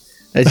 though.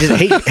 I just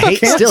hate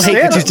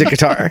acoustic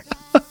guitar.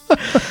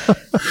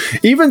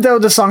 Even though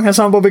the song has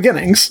humble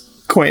beginnings,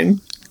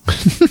 Queen.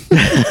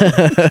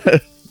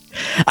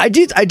 I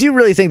do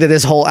really think that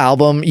this whole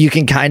album, you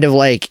can kind of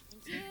like,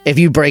 if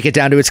you break it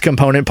down to its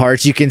component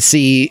parts, you can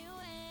see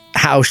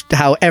how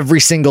every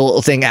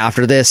single thing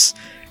after this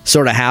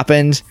sort of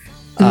happened.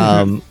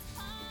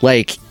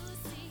 Like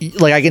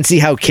I can see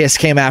how Kiss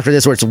came after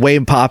this, where it's way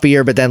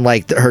poppier, but then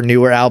like her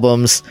newer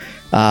albums,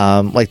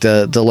 like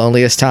the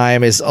Loneliest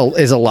Time is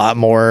a lot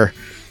more,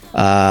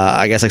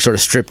 I guess, like sort of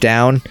stripped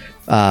down,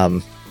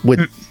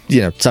 with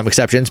some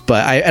exceptions.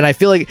 But I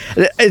feel like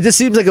this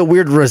seems like a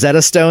weird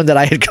Rosetta Stone that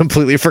I had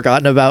completely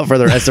forgotten about for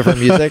the rest of her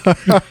music.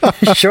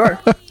 Sure.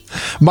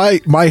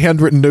 My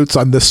handwritten notes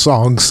on this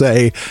song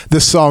say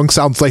this song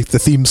sounds like the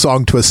theme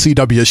song to a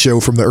CW show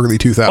from the early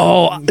 2000s.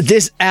 Oh,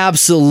 this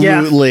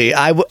absolutely.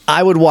 Yeah.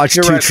 I would watch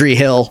Tree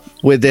Hill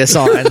with this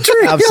on.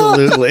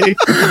 Absolutely.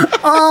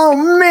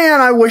 Oh man,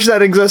 I wish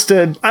that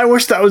existed. I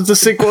wish that was the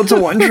sequel to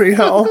One Tree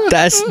Hill.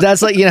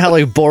 That's like, how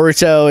like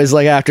Boruto is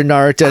like after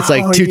Naruto. It's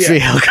like Two Tree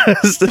Hill.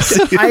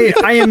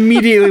 I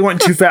immediately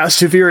went Too Fast,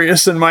 Too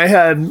Furious in my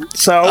head.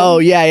 So. Oh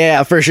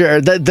yeah, for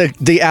sure.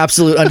 The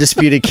absolute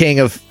undisputed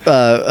king of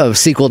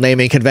sequel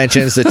naming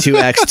conventions, the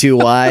 2X,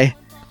 2Y.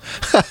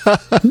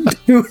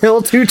 Two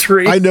Hill, Two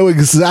Tree. I know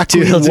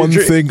exactly one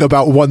thing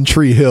about One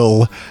Tree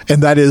Hill,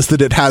 and that is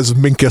that it has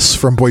Minkus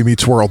from Boy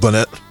Meets World in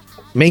it.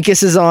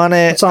 Minkus is on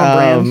it. It's on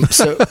brand.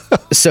 So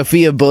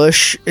Sophia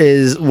Bush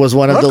was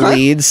one of the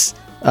leads.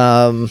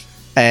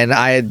 And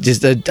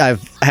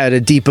I've had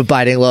a deep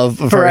abiding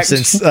love of her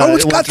since.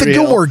 It's got the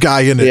Gilmore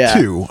guy in it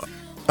too.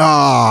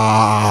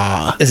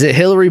 Is it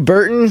Hillary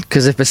Burton?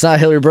 Because if it's not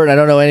Hillary Burton, I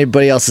don't know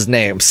anybody else's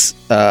names.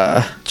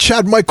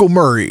 Chad Michael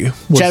Murray.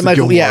 Chad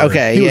Michael, Gilmore.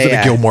 Okay. He was in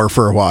a Gilmore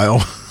for a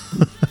while.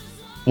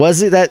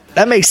 Was it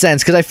that makes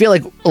sense? Because I feel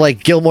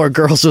like Gilmore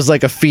Girls was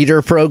like a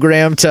feeder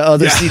program to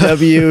other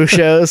CW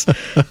shows.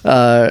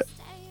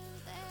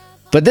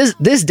 But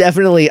this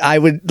definitely, I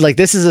would like.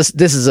 This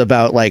is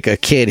about like a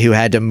kid who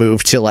had to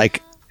move to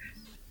like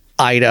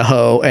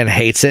Idaho and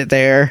hates it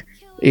there.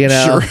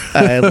 Sure.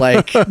 And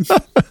like.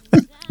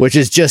 Which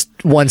is just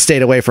one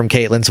state away from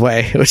Caitlin's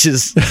way, which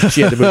is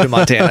she had to move to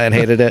Montana and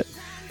hated it.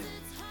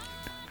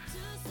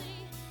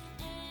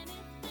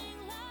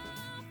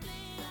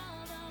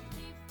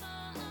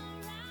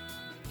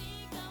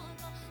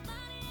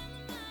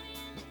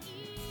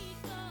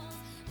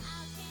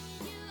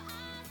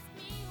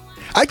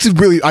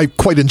 I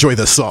quite enjoy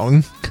this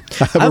song.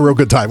 I have a real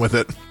good time with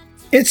it.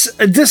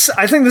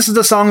 I think this is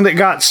the song that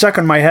got stuck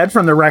in my head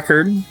from the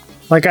record.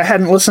 Like, I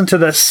hadn't listened to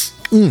this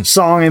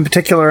song in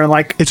particular in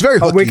like it's very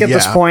hooky, a week at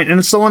this point, and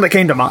it's the one that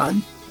came to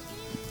mind.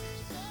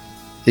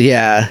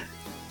 Yeah.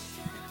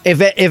 If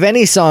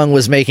any song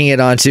was making it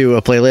onto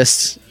a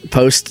playlist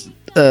post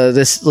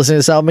listening to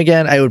this album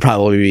again, I would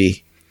probably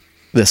be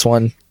this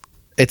one.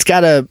 It's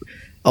got a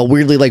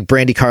weirdly like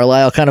Brandi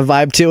Carlile kind of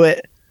vibe to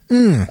it.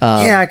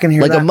 Yeah, I can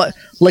hear like that.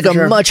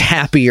 A much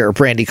happier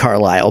Brandi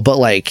Carlile, but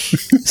like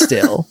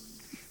still.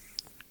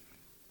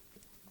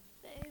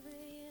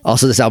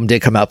 Also, this album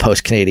did come out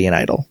post Canadian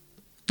Idol,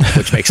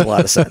 which makes a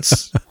lot of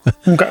sense.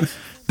 Okay.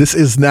 This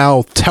is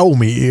now Tell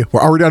Me.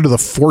 We're already on to the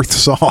fourth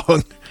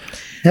song.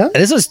 Yeah. And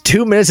this was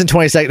 2 minutes and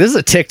 20 seconds. This is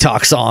a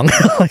TikTok song.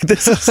 Like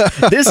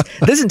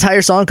this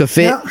entire song could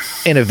fit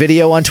in a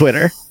video on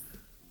Twitter,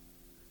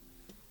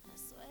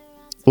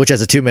 which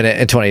has a 2 minute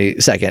and 20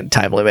 second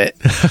time limit.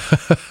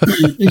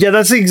 Yeah,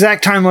 that's the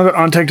exact time limit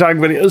on TikTok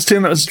videos. 2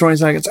 minutes and 20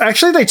 seconds.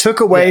 Actually, they took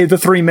away the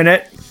 3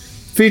 minute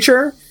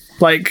feature.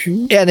 Like,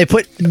 yeah, and they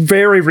put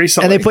very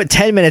recently, and they put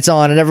 10 minutes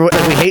on, and we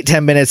hate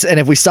 10 minutes, and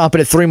if we stop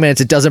it at 3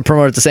 minutes, it doesn't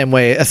promote it the same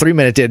way a 3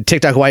 minute did.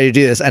 TikTok, why do you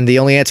do this? And the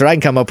only answer I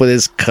can come up with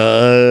is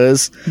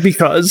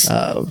because.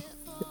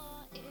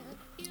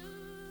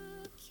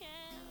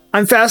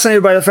 I'm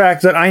fascinated by the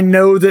fact that I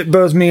know that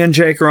both me and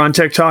Jake are on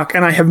TikTok,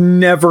 and I have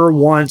never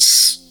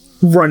once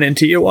run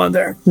into you on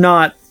there.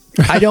 Not.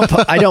 I don't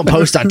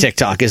post on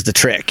TikTok is the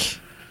trick.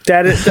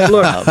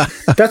 Look,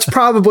 that's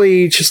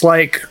probably just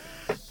like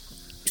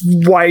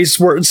wise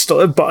words to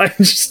live by.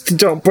 Just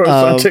don't post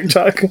on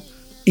TikTok.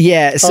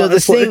 Yeah. So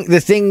honestly.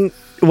 the thing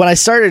when I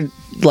started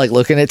like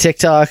looking at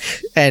TikTok,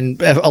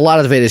 and a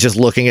lot of it is just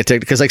looking at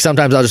TikTok, because like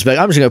sometimes I'll just be like,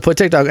 I'm just gonna put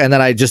TikTok, and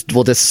then I just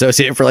will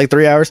disassociate for like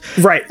 3 hours.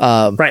 Right.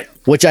 Right.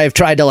 Which I've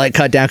tried to like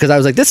cut down, because I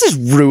was like, this is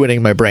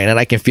ruining my brain, and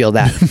I can feel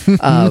that.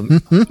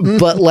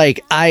 But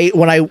like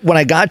when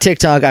I got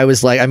TikTok, I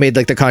was like, I made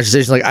like the conscious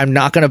decision, like I'm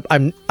not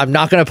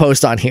gonna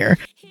post on here.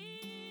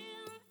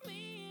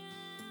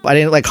 I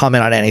didn't like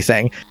comment on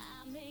anything,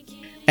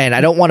 and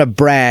I don't want to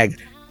brag,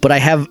 but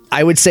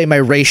I would say my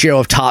ratio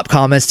of top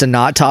comments to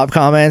not top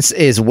comments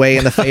is way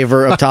in the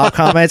favor of top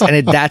comments,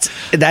 and that's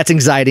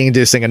anxiety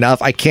inducing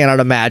enough. I cannot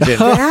imagine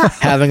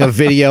having a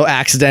video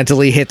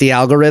accidentally hit the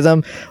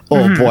algorithm.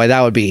 Oh boy,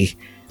 that would be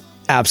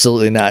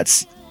absolutely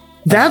nuts.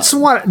 That's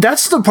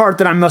the part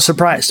that I'm most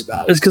surprised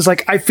about, is because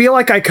like I feel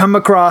like I come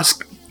across,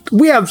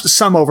 we have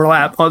some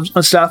overlap of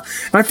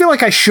stuff, and I feel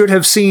like I should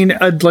have seen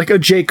a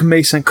Jake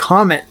Mason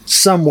comment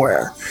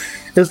somewhere.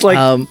 It's like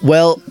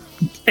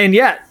and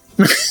yet.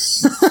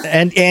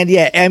 and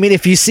yeah, I mean,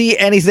 if you see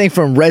anything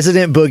from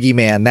Resident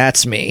Boogeyman,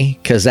 that's me,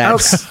 because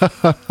that's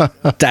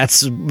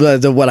that's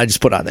the what I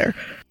just put on there,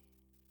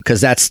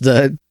 because that's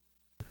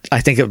I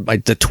think of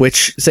like the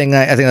Twitch thing.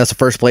 I think that's the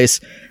first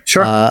place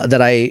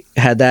that I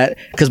had that,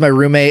 because my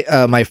roommate,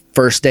 my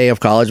first day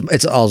of college,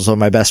 it's also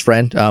my best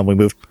friend. We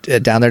moved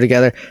down there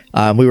together.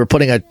 We were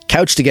putting a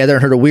couch together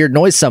and heard a weird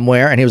noise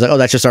somewhere, and he was like, "Oh,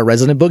 that's just our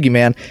Resident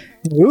Boogeyman."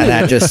 Ooh. And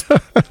that just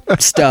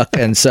stuck,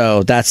 and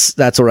so that's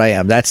where I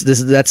am. That's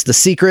the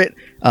secret.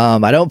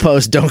 I don't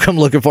post. Don't come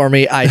looking for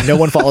me. No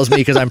one follows me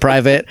because I'm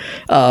private.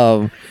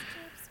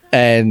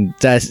 And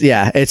that's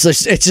it's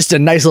just a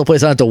nice little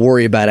place. I don't have to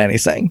worry about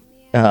anything.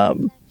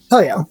 Oh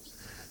yeah,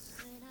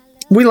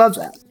 we love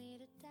that.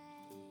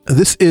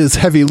 This is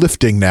heavy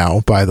lifting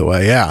now, by the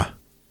way. Yeah.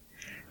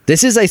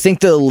 This is, I think,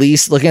 the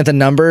least, looking at the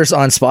numbers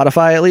on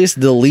Spotify, at least,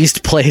 the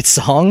least played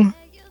song.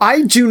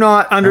 I do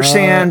not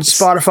understand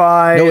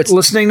Spotify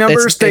listening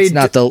numbers.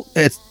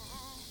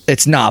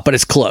 It's not, but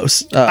it's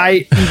close.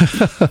 I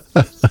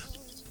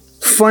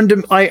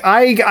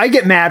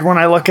get mad when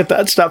I look at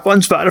that stuff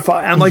on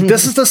Spotify. I'm like,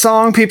 this is the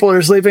song people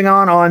are sleeping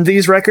on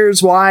these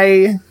records.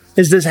 Why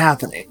is this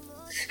happening?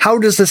 How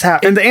does this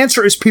happen? And the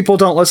answer is people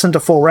don't listen to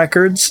full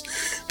records.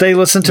 They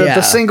listen to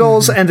the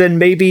singles, and then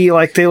maybe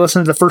like they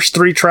listen to the first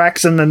 3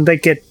 tracks, and then they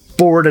get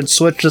bored and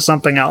switch to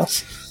something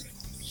else.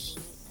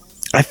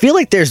 I feel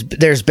like there's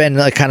been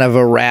like kind of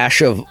a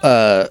rash of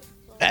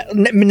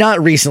not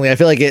recently. I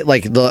feel like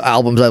the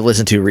albums I've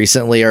listened to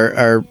recently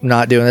are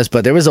not doing this,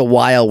 but there was a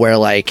while where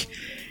like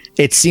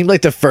it seemed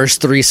like the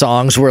first 3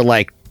 songs were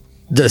like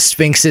the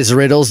Sphinx's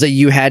riddles that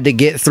you had to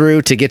get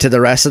through to get to the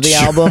rest of the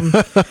album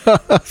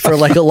for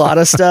like a lot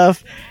of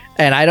stuff.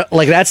 And I don't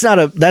like, that's not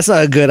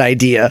a good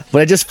idea,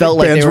 but I just felt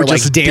like they were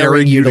like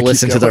daring you to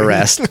listen to the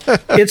rest.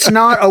 It's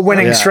not a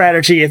winning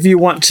strategy if you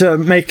want to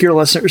make your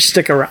listeners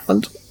stick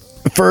around.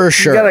 For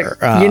sure.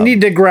 You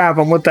need to grab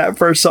them with that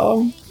first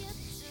song.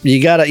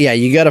 You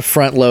gotta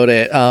front load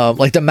it.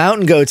 Like the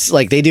Mountain Goats,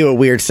 like they do a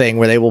weird thing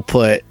where they will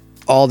put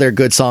all their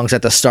good songs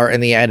at the start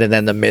and the end, and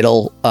then the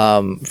middle,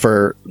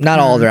 for not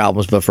all of their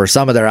albums, but for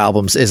some of their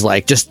albums, is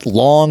like just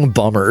long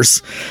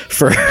bummers.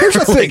 Here's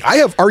the thing. I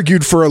have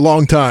argued for a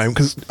long time,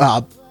 because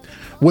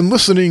when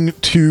listening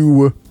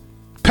to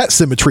Pet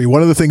Symmetry,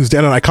 one of the things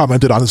Dan and I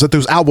commented on is that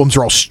those albums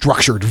are all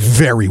structured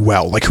very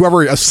well. Like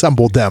whoever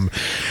assembled them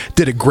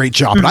did a great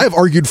job. And I have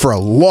argued for a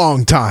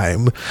long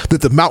time that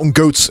the Mountain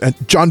Goats and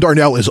John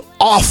Darnielle is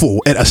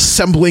awful at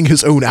assembling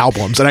his own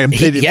albums. And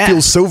it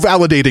feels so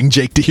validating,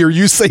 Jake, to hear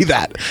you say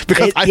that,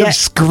 because I have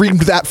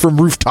screamed that from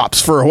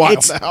rooftops for a while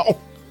now.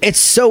 It's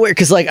so weird,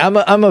 because like I'm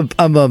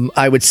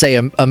I would say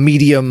a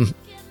medium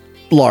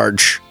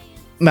large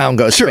Mountain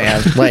Goats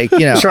fan. Like, you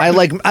know, I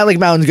like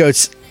Mountain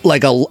Goats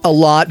like a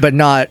lot, but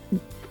not,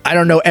 I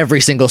don't know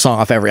every single song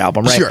off every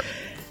album, right? Sure.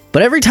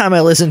 But every time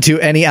I listen to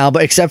any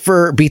album, except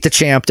for Beat the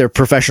Champ, their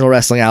professional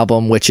wrestling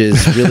album, which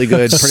is really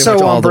good pretty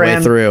much all the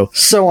way through.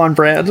 So on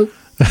brand.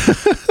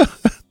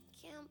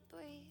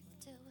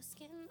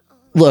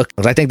 Look,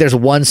 I think there's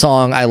one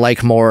song I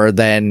like more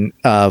than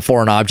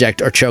Foreign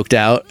Object or Choked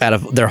Out out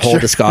of their whole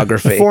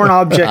discography. Foreign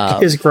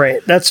Object is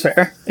great. That's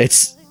fair.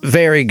 It's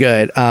very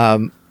good.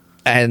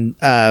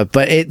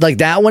 But it like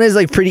that one is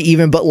like pretty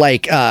even, but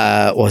like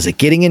what was it,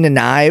 Getting Into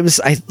Knives?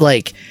 I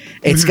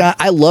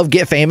love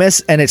Get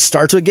Famous, and it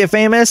starts with Get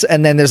Famous,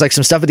 and then there's like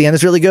some stuff at the end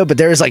that's really good, but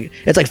there's like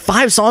it's like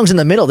 5 songs in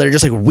the middle that are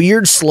just like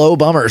weird slow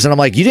bummers, and I'm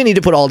like, you didn't need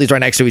to put all these right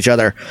next to each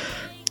other.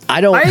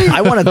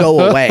 I want to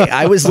go away.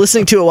 I was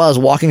listening to it while I was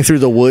walking through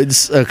the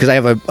woods because I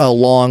have a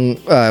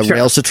long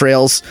rails to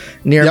trails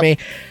near me,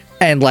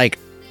 and like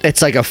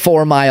it's like a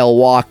 4-mile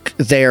walk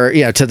there,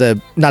 to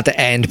the not the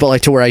end, but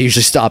like to where I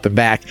usually stop and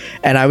back.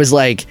 And I was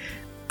like,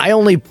 I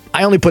only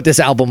put this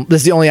album.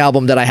 This is the only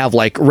album that I have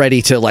like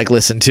ready to like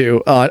listen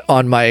to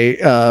on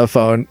my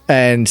phone.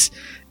 And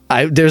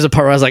there's a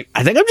part where I was like,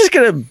 I think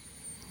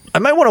I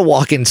might want to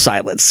walk in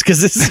silence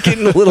because this is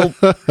getting a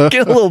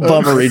little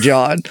bummery,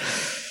 John.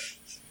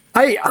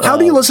 How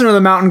do you listen to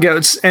the Mountain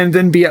Goats and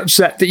then be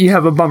upset that you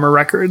have a bummer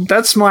record?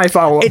 That's my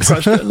follow-up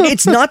question.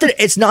 It's not that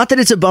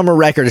it's a bummer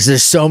record. It's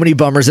there's so many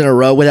bummers in a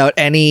row without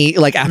any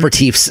like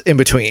aperitifs in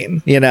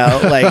between.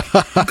 Like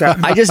okay.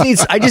 I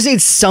just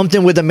need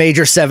something with a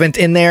major seventh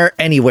in there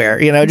anywhere.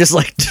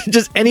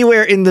 Just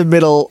anywhere in the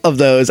middle of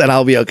those, and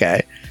I'll be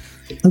okay.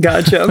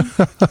 Gotcha.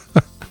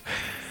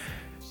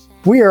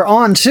 We are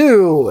on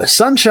to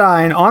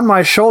Sunshine on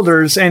My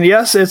Shoulders, and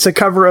yes, it's a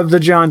cover of the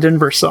John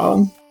Denver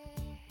song.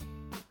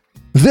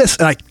 This,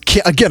 and I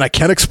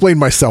can't explain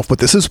myself, but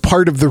this is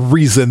part of the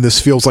reason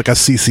this feels like a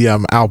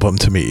CCM album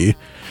to me.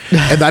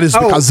 And that is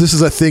because this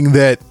is a thing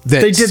that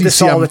they did CCM,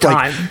 this all the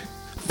time.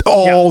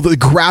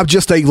 Grab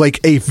just a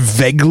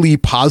vaguely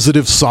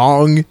positive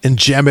song and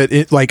jam it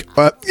in a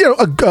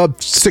 60s,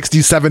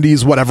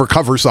 70s, whatever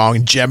cover song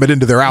and jam it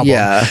into their album.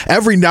 Yeah.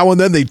 Every now and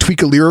then they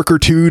tweak a lyric or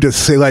two to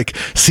say like,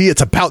 see,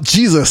 it's about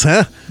Jesus,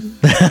 huh?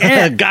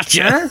 Yeah,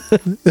 gotcha.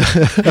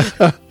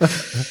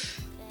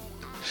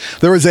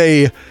 There was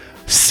a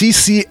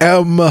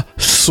CCM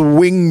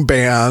swing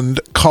band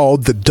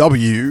called the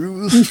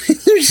W's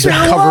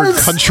that covered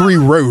Country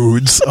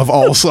Roads of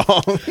all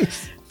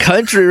songs.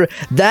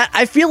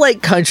 I feel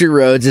like Country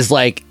Roads is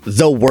like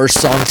the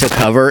worst song to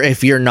cover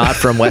if you're not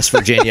from West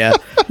Virginia,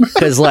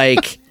 because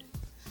like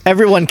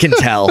everyone can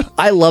tell.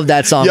 I love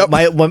that song. Yep.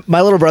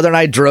 My little brother and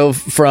I drove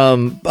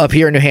from up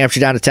here in New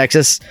Hampshire down to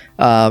Texas,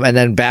 and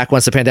then back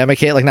once the pandemic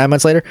hit, like 9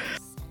 months later.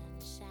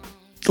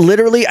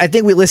 Literally, I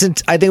think we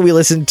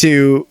listened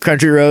to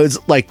Country Roads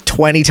like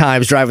 20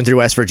 times driving through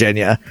West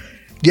Virginia.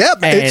 Yeah,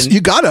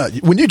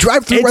 when you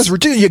drive through West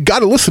Virginia, you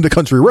gotta listen to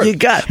Country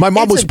Roads. My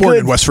mom was born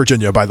in West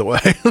Virginia, by the way.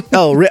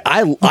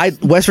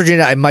 West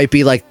Virginia, I might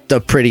be like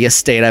the prettiest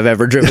state I've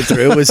ever driven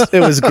through. It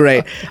was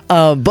great.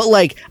 But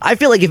like, I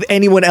feel like if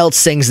anyone else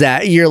sings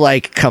that, you're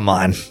like, come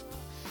on.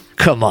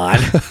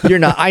 You're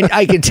not.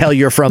 I can tell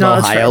you're from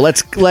Ohio.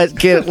 Let's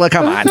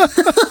come on.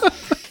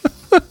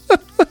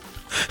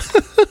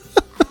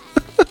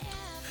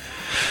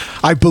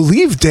 I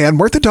believe, Dan,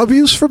 weren't the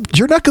W's from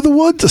your neck of the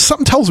woods?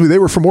 Something tells me they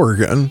were from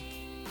Oregon.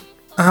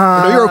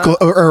 I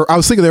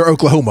was thinking they were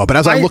Oklahoma, but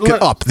as I look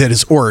it up, that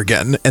is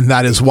Oregon, and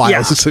that is why I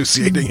was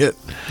associating it.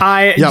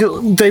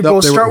 They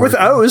both start with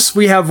O's.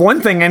 We have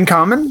one thing in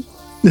common.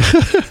 Do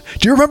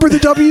you remember the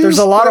W's? There's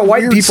a lot of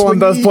white people in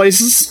both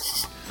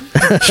places.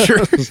 Sure.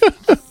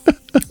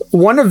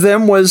 One of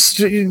them was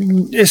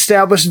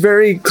established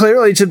very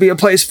clearly to be a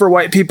place for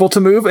white people to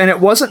move, and it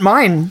wasn't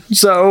mine.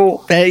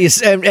 So, and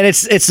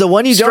it's the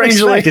one you don't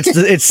expect.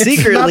 It's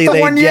secretly not the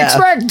one you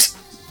expect.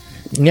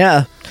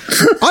 Yeah,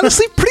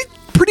 honestly,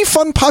 pretty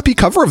fun poppy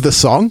cover of this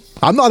song.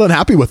 I'm not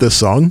unhappy with this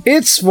song.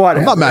 It's whatever.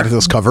 I'm not mad at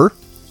this cover.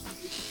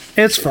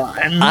 It's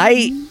fine.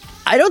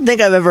 I don't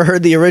think I've ever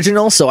heard the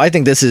original, so I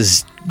think this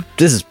is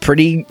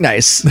pretty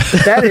nice.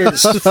 That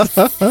is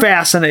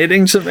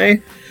fascinating to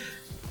me.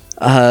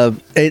 I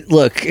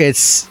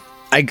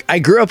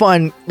grew up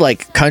on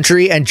like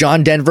country, and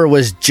John Denver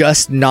was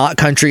just not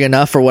country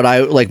enough for what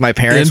my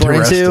parents were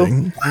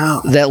into.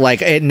 Wow. That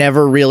like it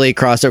never really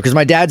crossed over, because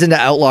my dad's into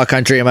outlaw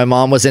country and my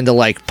mom was into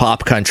like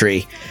pop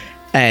country,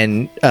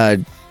 and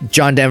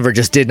John Denver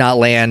just did not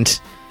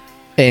land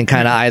in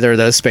kind of either of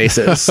those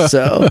spaces.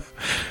 So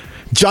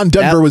John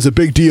Denver was a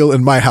big deal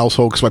in my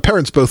household because my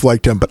parents both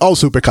liked him, but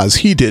also because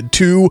he did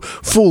 2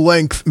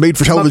 full-length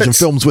made-for-television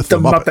films with the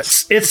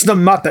Muppets. It's the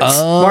Muppets.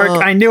 Mark,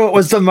 I knew it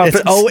was the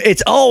Muppets.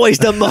 It's always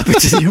the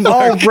Muppets.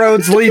 All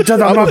roads lead to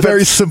the Muppets. I'm a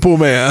very simple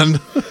man.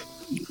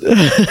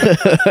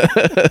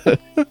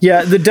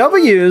 Yeah, the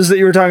W's that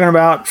you were talking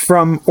about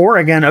from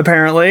Oregon,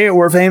 apparently,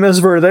 were famous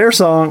for their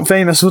song,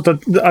 famous with a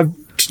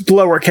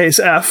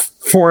lowercase f,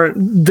 for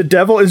The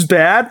Devil is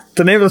Bad.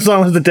 The name of the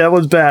song was The Devil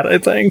is Bad, I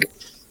think.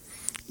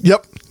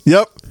 Yep.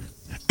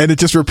 And it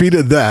just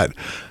repeated that.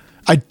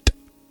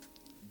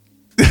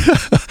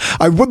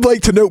 I would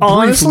like to note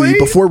briefly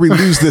before we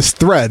lose this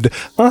thread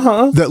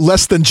that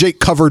Less Than Jake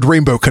covered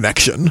Rainbow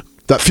Connection.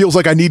 That feels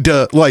like I need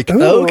to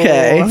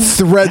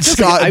thread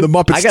Scott and the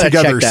Muppets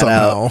together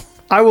somehow.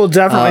 I will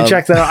definitely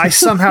check that out. I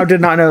somehow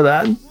did not know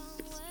that.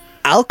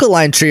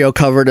 Alkaline Trio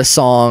covered a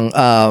song.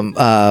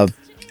 Dum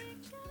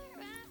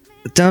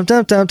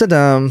dum dum dum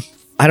dum.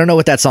 I don't know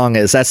what that song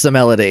is. That's the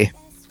melody.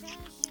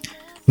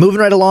 Moving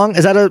Right Along,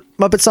 is that a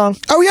Muppet song?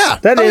 Oh yeah,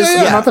 that is.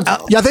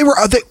 Yeah. They were.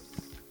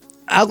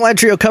 Alkaline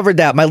Trio covered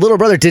that. My little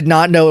brother did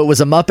not know it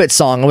was a Muppet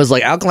song. I was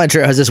like, Alkaline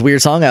Trio has this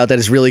weird song out that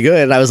is really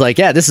good. And I was like,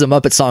 yeah, this is a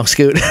Muppet song,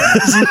 Scoot.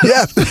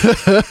 Yeah.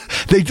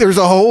 There's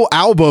a whole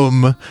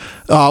album.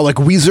 Like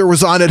Weezer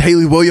was on it.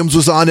 Haley Williams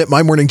was on it.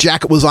 My Morning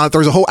Jacket was on it.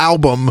 There's a whole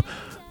album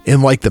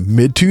in like the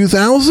mid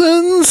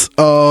 2000s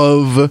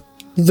of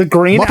the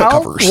Green Muppet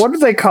Album. covers. What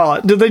did they call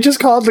it? Did they just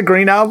call it the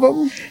Green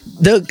Album?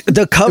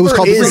 The cover It was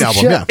called the Green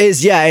Album.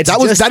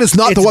 That is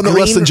not the one that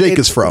Less Than Jake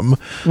is from.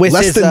 With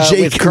Less Than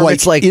Jake,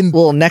 Kermit's like in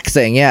little neck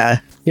thing.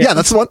 Yeah,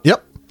 that's the one.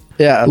 Yep.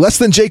 Yeah. Less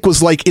Than Jake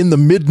was like in the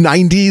mid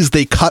 90s.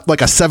 They cut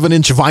like a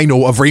 7-inch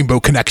vinyl of Rainbow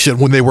Connection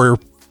when they were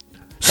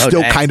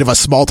still kind of a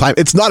small time.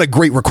 It's not a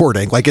great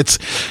recording. Like it's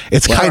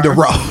kind of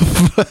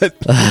rough.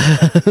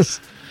 But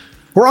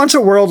we're on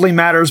to Worldly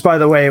Matters, by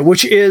the way,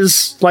 which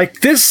is like,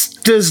 this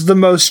is the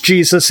most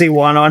Jesus-y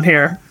one on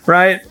here,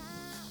 right?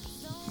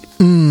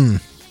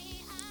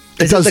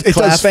 It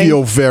does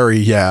feel very,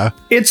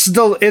 It's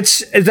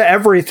the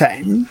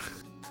everything.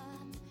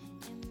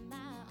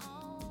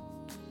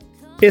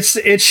 It's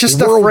just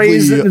the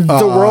phrase, the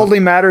worldly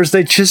matters,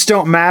 they just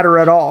don't matter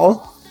at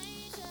all.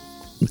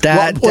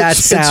 That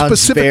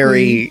sounds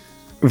very,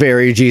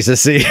 very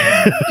Jesus-y.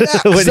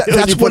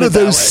 That's one of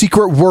those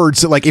secret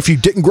words that, like, if you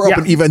didn't grow up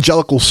in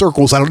evangelical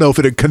circles, I don't know if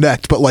it'd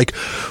connect, but like,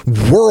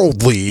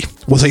 worldly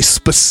was a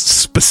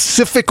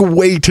specific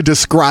way to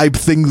describe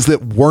things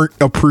that weren't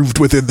approved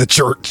within the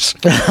church.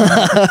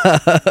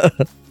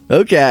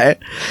 Okay.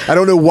 I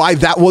don't know why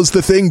that was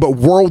the thing, but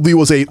worldly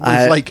was it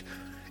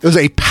was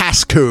a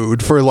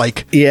passcode for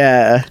like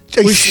a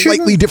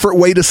slightly different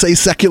way to say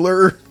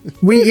secular.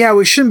 We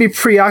shouldn't be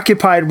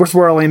preoccupied with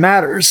worldly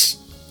matters,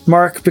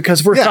 Mark,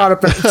 because we're caught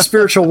up in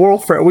spiritual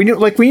warfare. We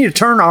need to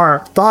turn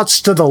our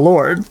thoughts to the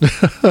Lord.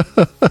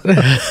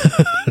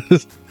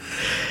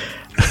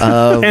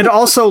 And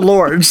also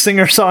Lord,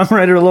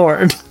 singer-songwriter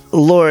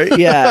Lord.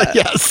 Yeah.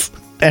 Yes.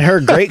 And her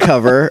great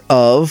cover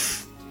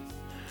of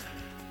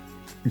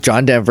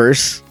John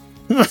Denver's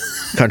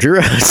Country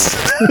Roads.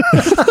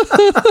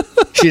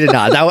 She did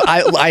not.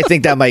 I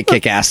think that might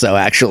kick ass, though,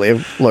 actually,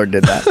 if Lord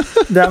did that.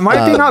 That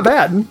might be not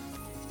bad.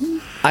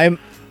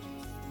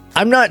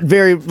 I'm not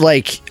very,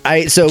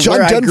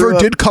 John Denver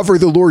did cover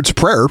the Lord's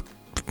Prayer.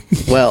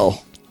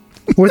 Well,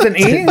 with an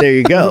E? There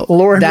you go.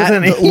 Lord with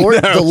an E.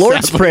 The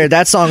Lord's Prayer,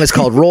 that song is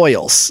called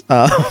Royals.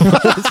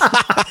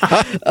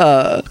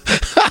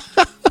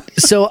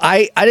 So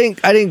I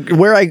think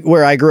where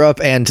I grew up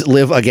and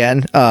live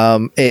again,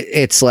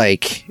 it's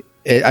like,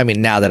 I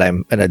mean, now that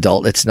I'm an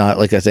adult, it's not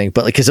like a thing,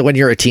 but like, because when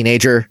you're a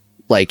teenager,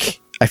 like,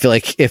 I feel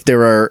like if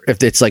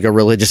it's like a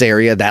religious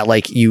area that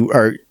like you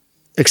are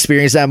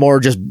experience that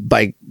more just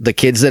by the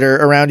kids that are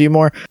around you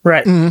more.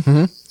 Right.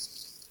 Mm-hmm.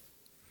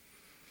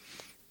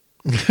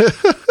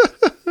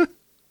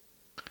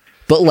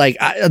 But like,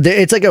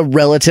 it's like a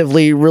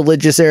relatively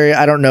religious area.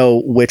 I don't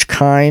know which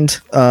kind,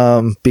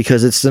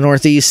 because it's the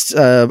Northeast.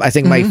 I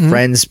think my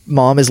friend's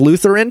mom is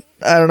Lutheran.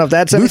 I don't know if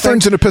that's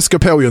Lutherans and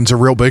Episcopalians are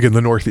real big in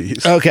the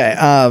Northeast. Okay.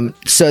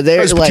 So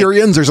they're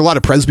Presbyterians. There's a lot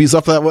of presbys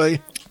up that way.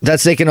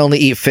 They can only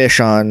eat fish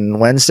on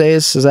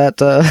Wednesdays. Is that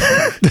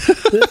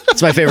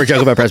it's my favorite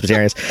joke about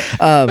Presbyterians.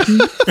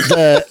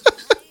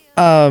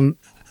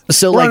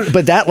 So like,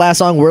 but that last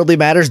song, Worldly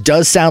Matters,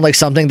 does sound like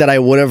something that I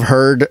would have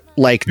heard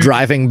like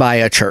driving by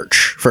a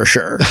church for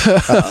sure.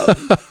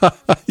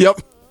 Yep.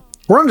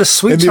 We're on to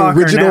Sweet Talker now. In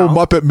the original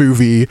Muppet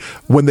movie,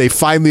 when they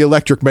find the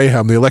Electric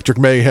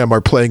Mayhem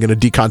are playing in a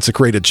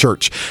deconsecrated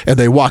church, and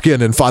they walk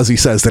in and Fozzie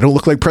says, "They don't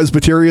look like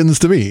Presbyterians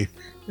to me."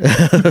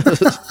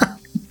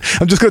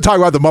 I'm just going to talk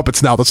about the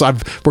Muppets now.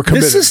 We're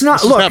committed. This is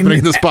not happening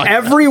in this podcast.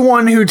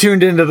 Everyone who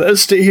tuned into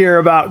this to hear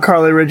about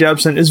Carly Rae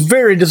Jepsen is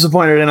very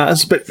disappointed in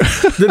us. But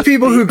the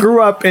people who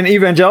grew up in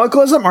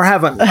evangelicalism are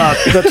having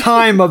the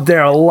time of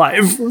their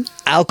life.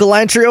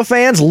 Alkaline Trio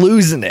fans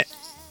losing it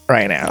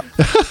right now.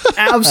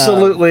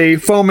 Absolutely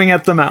foaming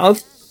at the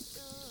mouth.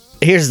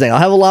 Here's the thing. I'll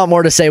have a lot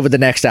more to say with the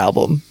next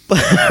album,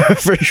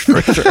 for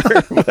sure.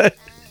 But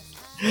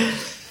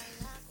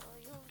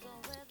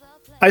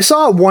I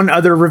saw one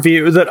other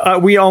review that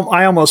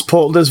I almost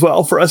pulled as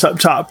well for us up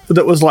top.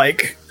 That was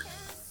like,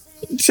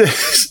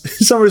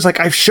 somebody's like,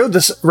 I've showed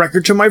this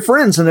record to my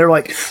friends, and they're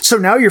like, so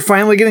now you're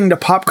finally getting to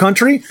pop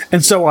country?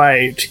 And so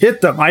I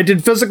hit them. I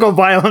did physical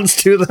violence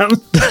to them.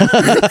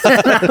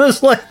 And I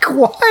was like,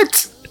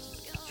 what?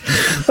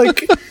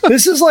 Like,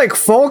 this is like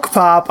folk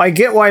pop. I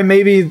get why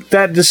maybe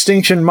that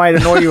distinction might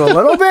annoy you a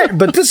little bit,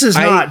 but this is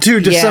not too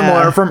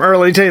dissimilar from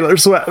early Taylor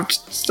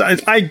Swift.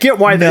 I get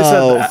why they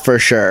said that. For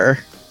sure.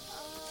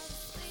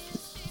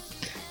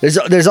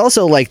 There's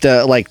also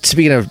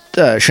speaking of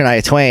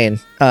Shania Twain.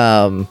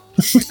 Remember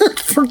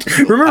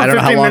I don't 15 know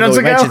how long minutes ago we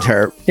ago? mentioned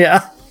her.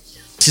 Yeah.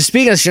 So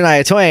speaking of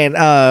Shania Twain,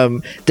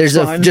 there's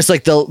just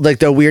like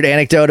the weird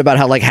anecdote about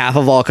how like half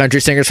of all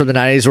country singers from the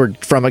 90s were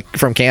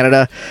from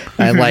Canada,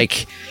 and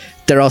like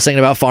they're all singing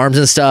about farms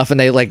and stuff, and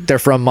they're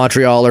from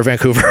Montreal or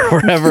Vancouver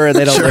or wherever, and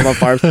they don't live on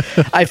farms.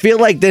 I feel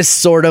like this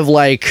sort of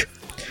like,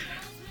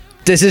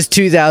 this is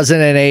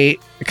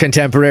 2008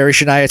 contemporary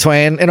Shania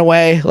Twain in a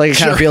way. Like, it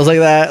kind of feels like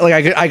that.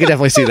 Like, I could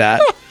definitely see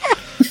that.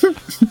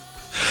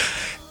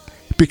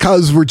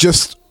 Because we're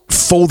just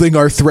folding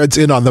our threads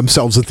in on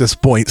themselves at this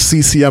point.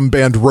 CCM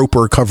band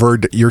Roper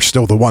covered "You're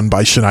Still the One"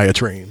 by Shania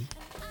Twain.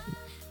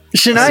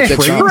 Shania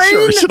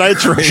Train? Shania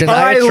Train.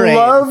 I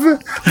love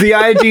the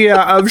idea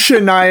of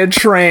Shania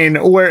Train,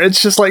 where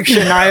it's just like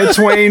Shania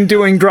Twain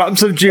doing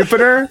Drops of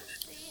Jupiter.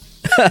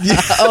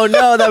 Oh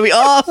no, that'd be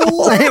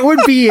awful. It would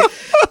be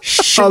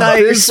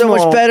Shania is so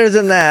much better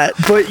than that.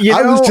 But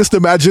I was just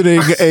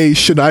imagining a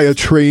Shania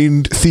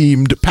Train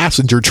themed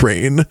passenger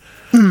train.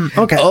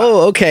 Okay.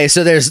 Oh, okay.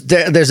 So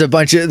there's a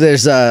bunch of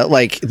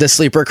like the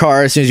sleeper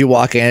car. As soon as you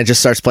walk in, it just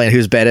starts playing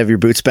 "Whose Bed Have Your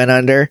Boots Been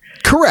Under?"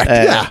 Correct.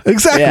 Yeah,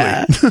 exactly.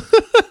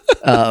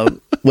 Yeah.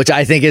 Which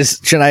I think is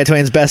Shania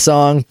Twain's best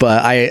song,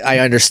 but I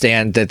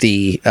understand that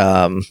the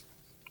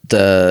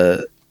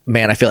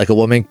Man I Feel Like a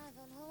Woman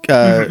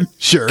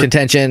sure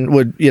contention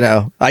would,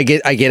 I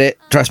get it.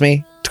 Trust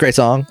me, it's a great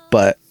song,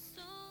 but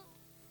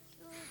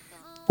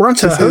we're on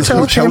to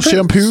Hotel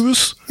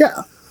Shampoos.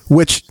 Yeah.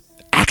 Which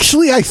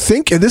actually I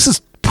think, and this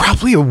is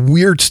probably a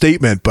weird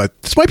statement,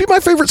 but this might be my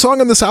favorite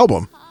song on this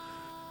album.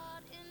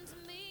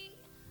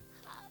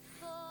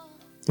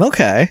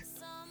 Okay.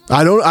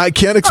 I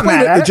can't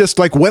explain it. It just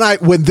like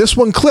when this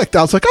one clicked,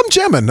 I was like, I'm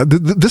jamming.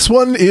 This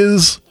one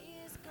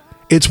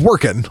it's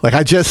working. Like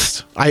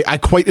I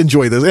quite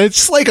enjoy this.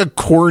 It's like a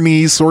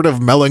corny sort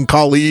of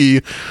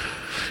melancholy,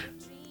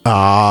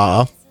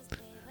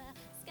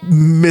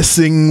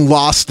 missing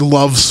lost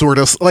love sort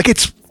of, like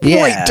it's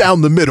right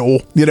down the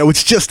middle.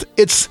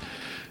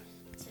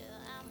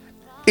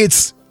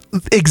 It's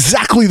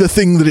exactly the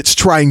thing that it's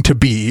trying to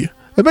be.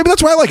 And maybe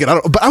that's why I like it.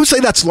 But I would say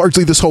that's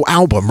largely this whole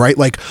album, right?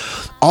 Like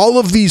all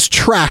of these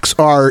tracks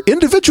are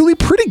individually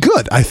pretty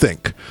good, I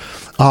think.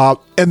 And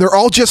they're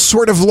all just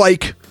sort of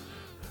like,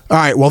 all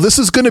right, well, this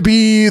is going to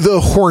be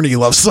the horny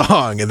love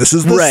song, and this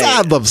is the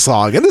sad love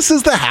song, and this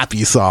is the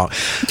happy song.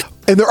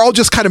 And they're all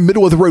just kind of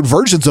middle of the road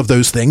versions of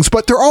those things,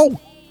 but they're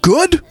all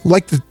good.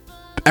 Like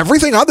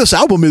everything on this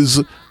album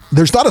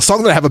there's not a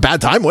song that I have a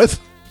bad time with.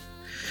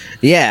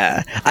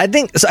 Yeah, I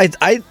think so.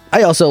 I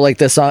also like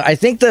this song. I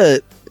think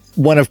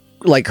one of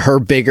like her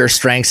bigger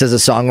strengths as a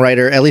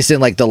songwriter, at least in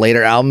like the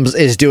later albums,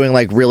 is doing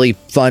like really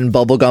fun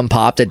bubblegum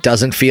pop that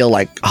doesn't feel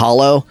like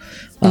hollow.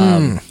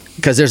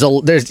 Because there's a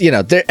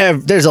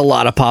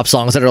lot of pop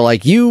songs that are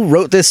like, you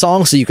wrote this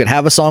song so you could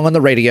have a song on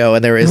the radio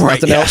and there is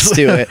nothing else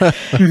to it.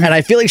 And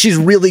I feel like she's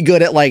really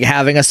good at like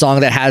having a song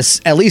that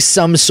has at least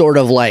some sort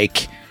of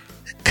like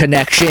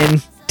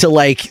connection to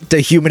like the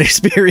human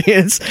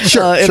experience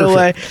in a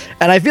way.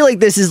 And I feel like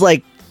this is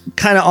like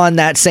kind of on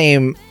that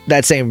same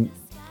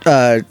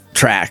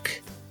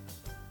track.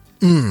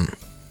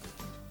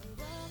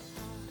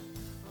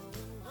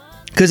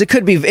 Because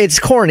it's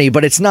corny,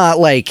 but it's not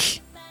like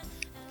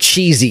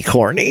cheesy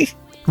corny.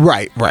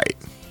 Right.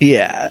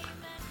 Yeah.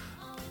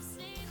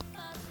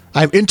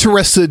 I'm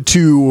interested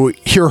to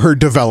hear her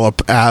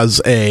develop as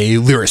a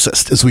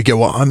lyricist as we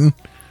go on.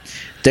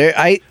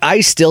 I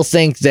still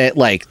think that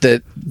like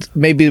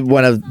maybe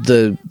one of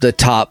the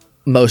top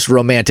most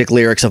romantic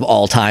lyrics of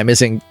all time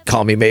is in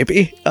 "Call Me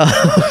Maybe."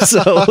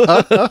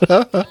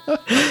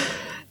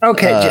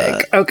 Okay,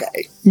 Jake.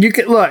 Okay, you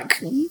can look.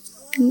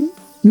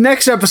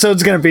 Next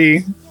episode's gonna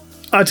be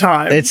a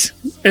time. It's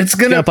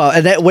gonna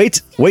and that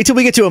wait till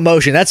we get to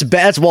Emotion.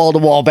 That's wall to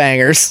wall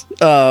bangers.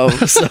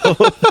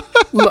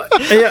 Look,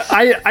 yeah,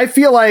 I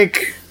feel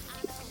like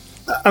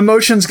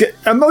Emotion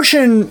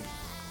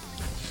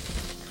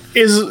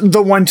is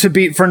the one to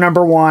beat for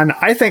number one.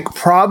 I think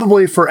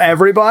probably for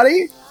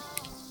everybody.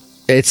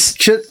 It's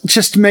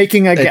just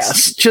making a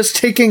guess, just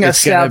taking a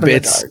stab in the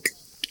dark.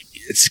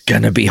 It's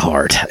gonna be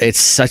hard.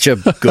 It's such a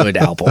good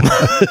album.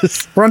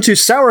 We're on to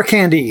Sour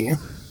Candy.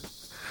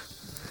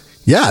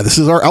 Yeah, this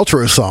is our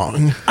outro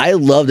song. I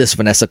love this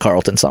Vanessa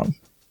Carlton song.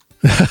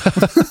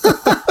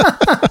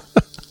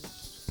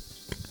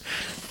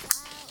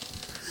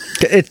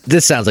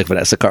 This sounds like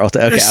Vanessa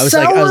Carlton. Okay, I was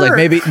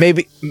like,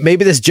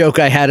 maybe this joke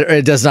I had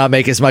it does not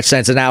make as much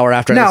sense an hour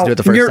after I listened to it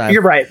the first time.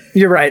 You're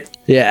right.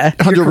 Yeah,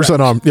 100%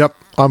 on. Yep,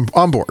 I'm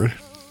on board.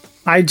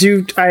 I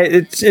do.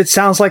 It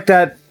sounds like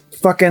that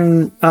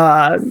fucking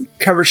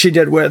cover she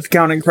did with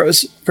Counting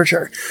Crows for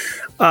sure.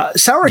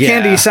 Sour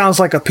Candy sounds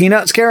like a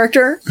Peanuts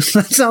character.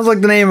 That sounds like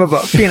the name of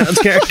a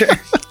Peanuts character.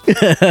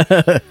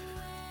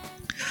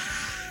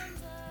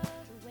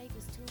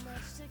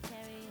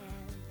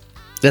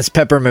 That's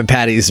Peppermint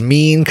Patty's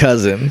mean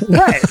cousin.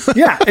 Right.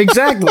 Yeah,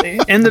 exactly.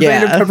 And the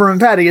band of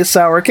Peppermint Patty is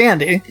Sour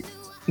Candy.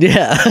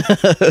 Yeah.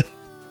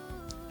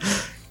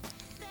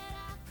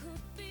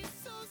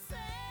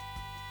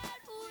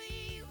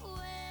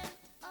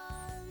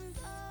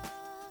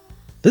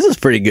 This is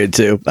pretty good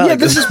too.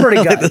 This is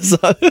pretty good.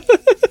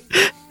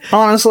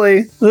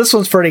 Honestly, this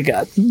one's pretty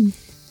good.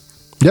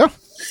 Yeah.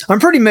 I'm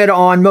pretty mid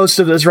on most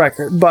of this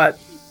record, but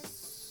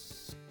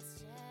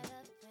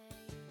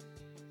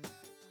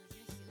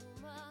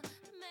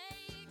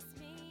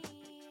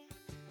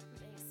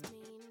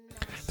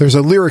there's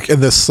a lyric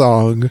in this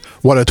song,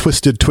 "What a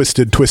twisted,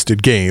 twisted,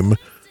 twisted game."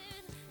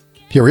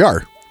 Here we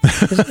are.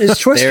 It's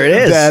twisted. There it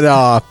is.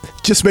 That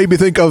just made me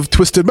think of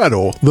Twisted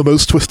Metal, the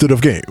most twisted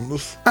of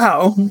games.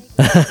 Oh.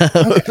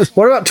 Okay.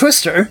 What about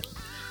Twister?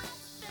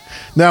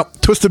 Now,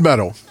 Twisted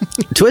Metal.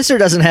 Twister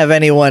doesn't have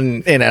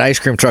anyone in an ice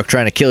cream truck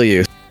trying to kill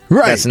you.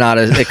 Right. That's not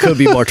it could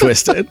be more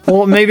twisted.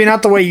 Well, maybe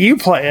not the way you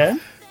play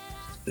it.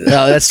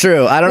 No, that's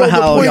true. I don't know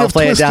how y'all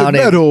play it down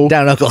in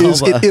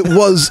Oklahoma. It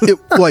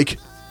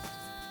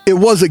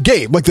was a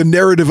game. Like the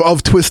narrative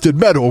of Twisted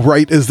Metal,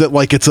 right, is that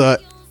like it's a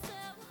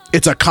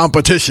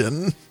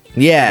competition.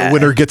 Yeah. The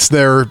winner gets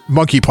their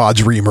Monkey Paw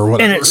dream or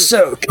whatever. And it's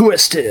so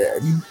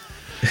twisted.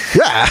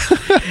 Yeah.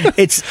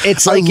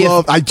 it's like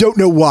I don't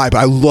know why, but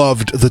I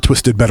loved the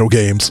Twisted Metal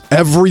games.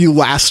 Every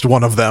last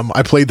one of them.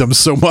 I played them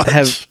so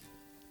much.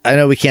 I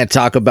know we can't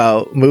talk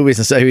about movies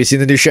and stuff. Have you seen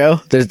the new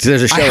show? There's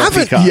a show. I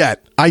haven't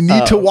yet. I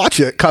need to watch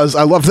it because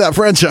I love that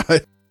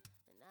franchise.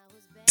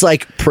 It's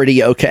like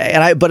pretty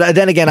okay. But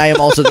then again, I am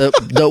also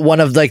the one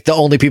of like the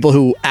only people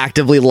who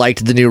actively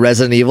liked the new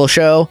Resident Evil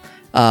show.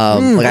 I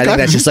think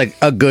that's just like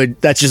a good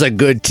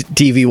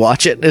TV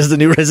watch. It is the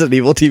new Resident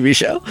Evil TV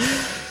show.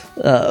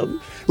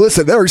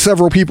 Listen, there are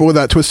several people in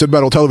that Twisted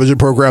Metal television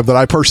program that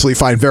I personally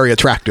find very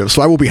attractive,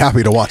 so I will be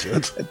happy to watch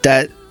it.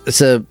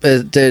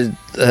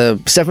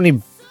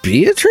 Stephanie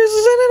Beatrice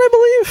is in it, I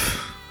believe.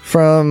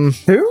 From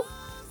who?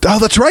 Oh,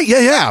 that's right.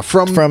 Yeah.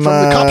 From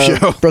the cop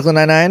show, Brooklyn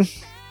Nine-Nine.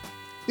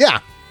 Yeah.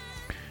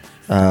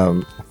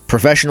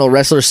 Professional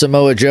wrestler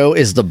Samoa Joe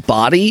is the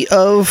body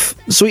of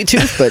Sweet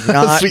Tooth, but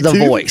not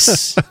the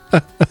voice.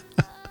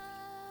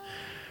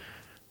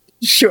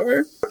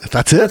 Sure.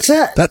 That's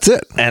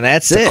it. And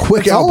that's it.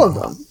 Quick album. All of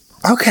them.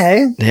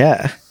 Okay.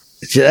 Yeah.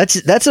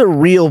 That's a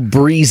real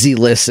breezy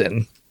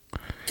listen.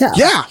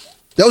 Yeah.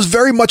 That was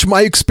very much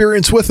my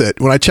experience with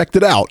it when I checked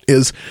it out.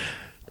 Is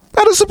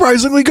I had a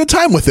surprisingly good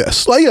time with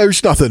this. Like,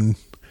 there's nothing.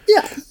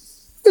 Yeah. It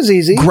was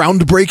easy.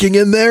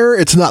 Groundbreaking in there.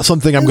 It's not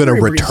something I'm going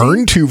to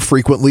return to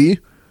frequently.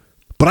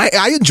 But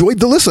I enjoyed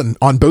the listen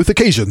on both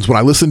occasions when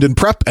I listened in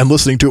prep and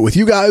listening to it with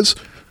you guys.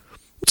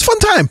 It's a fun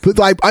time. But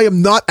I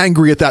am not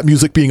angry at that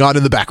music being on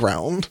in the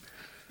background.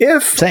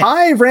 If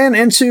I ran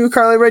into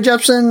Carly Rae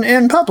Jepsen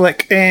in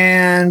public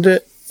and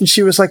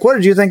she was like, "What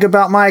did you think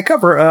about my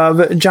cover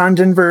of John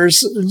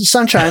Denver's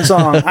Sunshine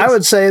song?" I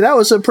would say that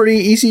was a pretty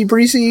easy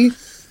breezy,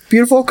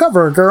 beautiful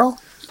cover, girl.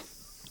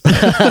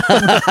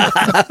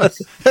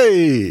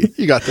 Hey,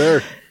 you got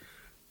there.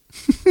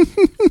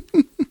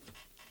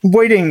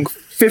 Waiting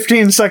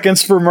 15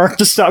 seconds for Mark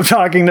to stop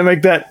talking to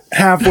make that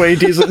halfway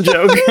decent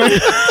joke.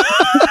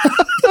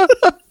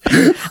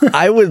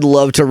 I would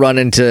love to run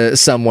into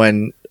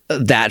someone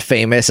that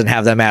famous and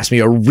have them ask me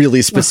a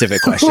really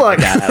specific question. Look, like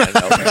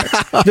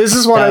that. This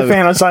is what I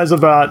fantasize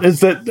about, is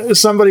that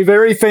somebody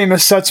very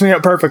famous sets me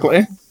up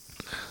perfectly.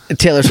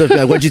 Taylor Swift,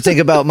 like, what'd you think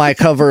about my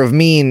cover of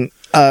Mean,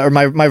 or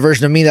my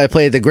version of Mean that I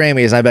played at the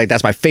Grammys? And I'd be like,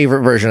 that's my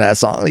favorite version of that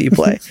song that you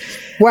play.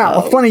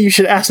 Wow, funny you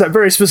should ask that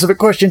very specific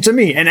question to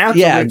me, and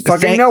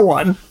absolutely no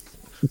one.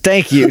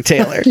 Thank you,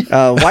 Taylor.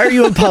 Why are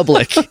you in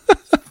public?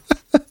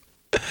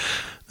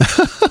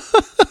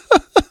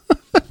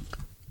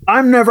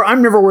 I'm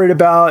never worried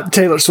about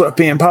Taylor Swift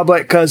being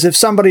public, because if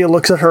somebody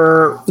looks at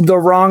her the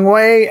wrong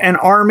way, an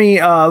army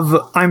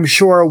of, I'm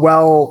sure,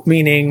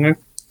 well-meaning,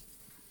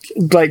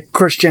 like,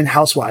 Christian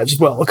housewives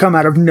will come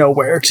out of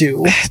nowhere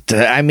to.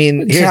 I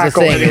mean, here's the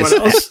thing: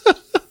 is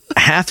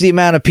half the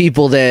amount of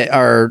people that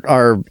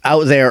are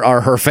out there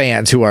are her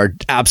fans, who are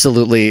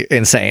absolutely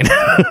insane.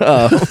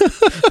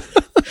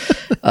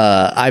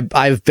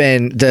 I've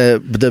been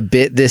the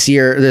bit this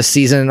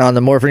season on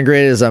the Morphin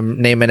Grid is I'm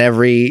naming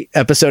every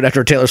episode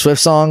after a Taylor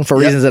Swift song for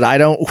reasons that I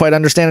don't quite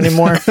understand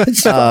anymore.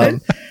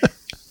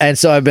 And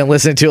so I've been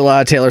listening to a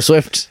lot of Taylor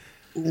Swift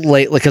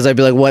lately, because I'd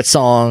be like, what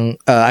song?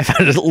 I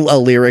found a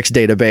lyrics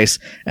database,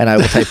 and I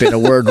will type in a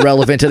word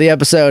relevant to the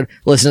episode,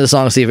 listen to the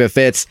song, see if it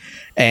fits.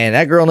 And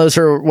that girl knows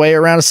her way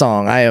around a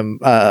song. I am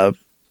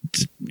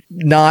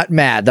not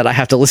mad that I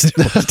have to listen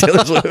to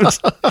Taylor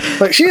Swift.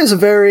 Like, she is a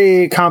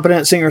very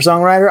competent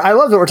singer-songwriter. I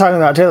love that we're talking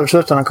about Taylor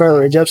Swift on a Carly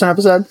Rae Jepsen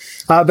episode,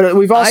 but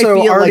we've also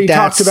already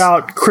talked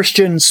about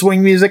Christian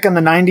swing music in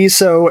the 90s,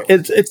 so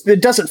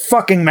it doesn't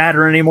fucking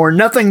matter anymore.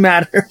 Nothing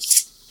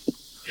matters.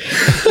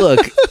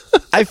 Look,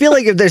 I feel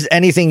like if there's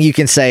anything you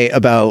can say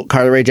about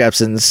Carly Rae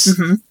Jepsen's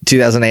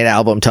 2008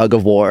 album Tug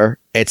of War,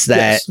 it's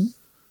that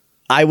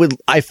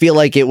I feel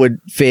like it would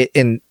fit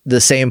in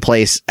the same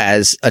place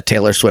as a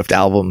Taylor Swift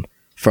album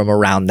from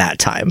around that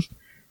time.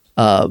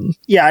 I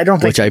don't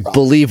think, which I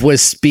believe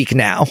was Speak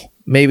Now.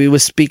 Maybe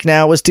was Speak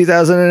Now was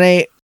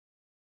 2008.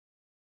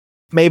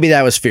 Maybe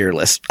that was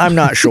Fearless. I'm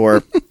not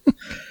sure.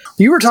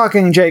 You were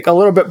talking, Jake, a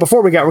little bit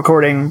before we got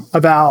recording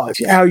about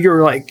how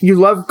you're like, you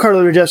love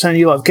Carly Rae Jepsen and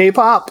you love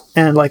K-pop,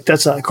 and like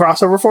that's a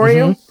crossover for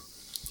you.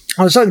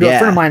 I was talking to a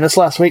friend of mine this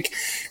last week,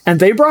 and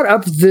they brought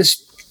up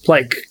this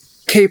like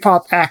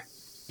K-pop act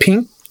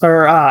Pink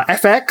or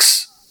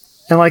FX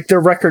and like their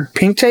record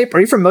Pink Tape.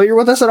 Are you familiar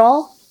with this at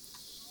all?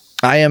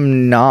 I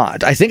am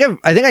not. I think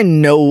I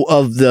know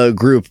of the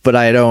group, but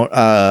I don't.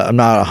 I'm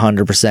not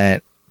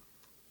 100%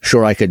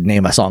 sure I could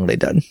name a song they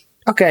done.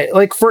 Okay,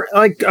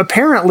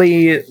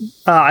 apparently,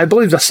 I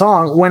believe the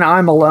song "When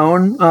I'm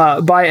Alone"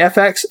 by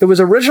FX. It was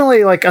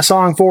originally like a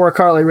song for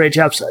Carly Rae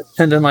Jepsen,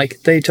 and then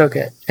like they took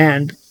it,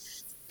 and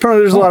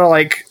apparently there's a lot of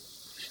like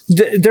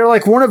they're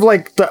like one of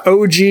like the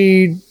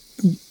OG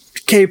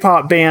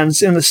K-pop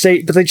bands in the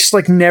state, but they just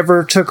like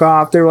never took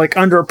off. They were like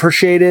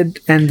underappreciated,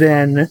 and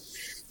then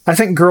I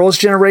think Girls'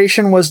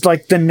 Generation was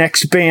like the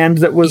next band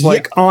that was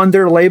like on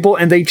their label,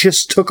 and they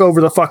just took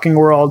over the fucking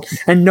world,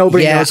 and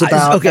nobody knows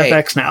about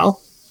FX now.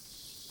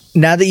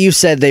 Now that you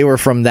said they were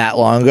from that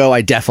long ago,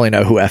 I definitely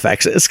know who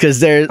FX is, because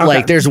they're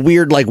like there's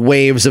weird like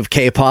waves of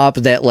K-pop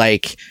that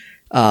like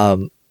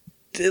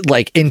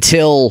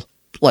until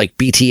like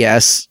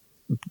BTS,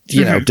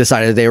 you know,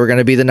 decided they were going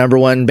to be the number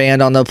one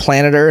band on the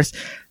planet Earth.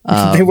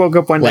 They woke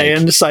up one day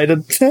and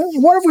decided,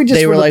 what if we just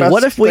they were like,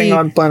 what if we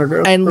on planet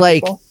Earth? And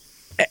like,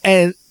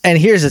 and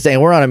here's the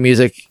thing, we're on a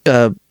music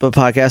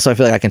podcast, so I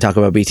feel like I can talk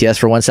about BTS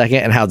for 1 second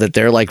and how that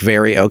they're like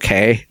very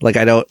okay. Like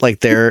I don't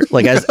like they're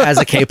like as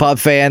a K-pop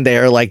fan, they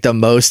are like the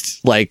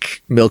most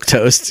like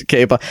milquetoast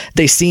K-pop.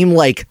 They seem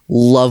like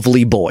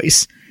lovely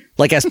boys.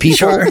 Like as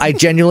people, I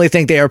genuinely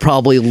think they are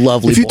probably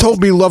lovely. If you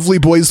told me Lovely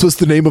Boys was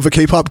the name of a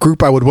K-pop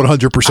group, I would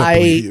 100%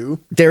 believe you.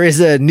 There is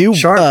a new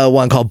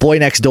one called Boy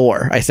Next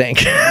Door, I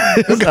think.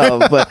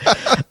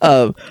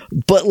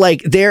 But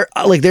like they're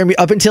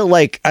up until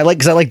like I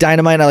like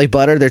Dynamite and I like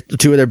Butter. They're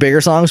two of their bigger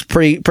songs,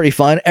 pretty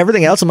fun.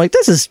 Everything else, I'm like,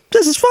 this is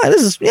fine.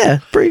 This is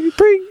pretty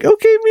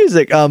okay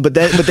music. But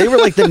they were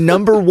like the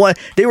number one.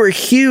 They were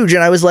huge,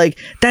 and I was like,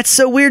 that's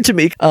so weird to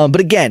me. But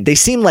again, they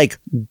seem like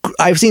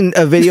I've seen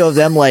a video of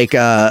them like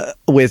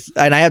with,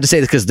 and I have to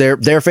say this because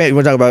they're fans.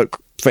 We're talking about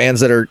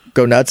fans that are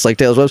go nuts like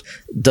Taylor Swift.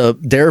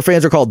 Their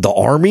fans are called the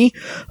Army,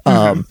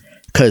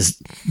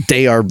 because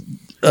they are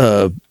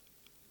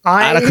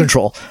out of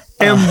control.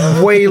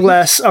 I'm way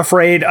less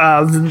afraid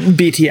of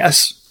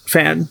BTS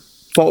fan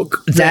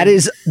folk. That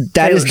is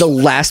the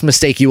last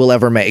mistake you will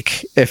ever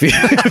make if you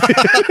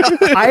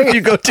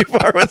go too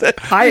far with it.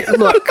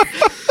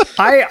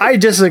 I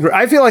disagree.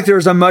 I feel like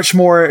there's a much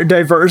more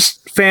diverse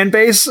fan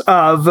base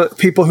of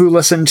people who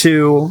listen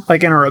to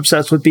like and are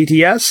obsessed with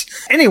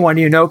BTS. Anyone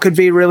you know could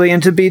be really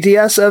into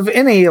BTS of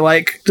any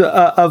like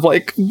of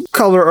like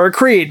color or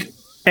creed.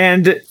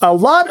 And a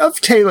lot of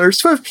Taylor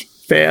Swift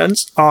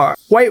fans are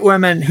white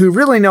women who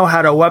really know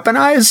how to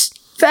weaponize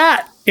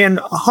that in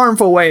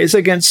harmful ways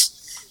against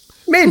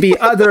maybe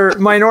other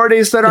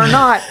minorities that are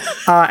not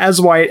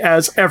as white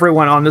as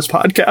everyone on this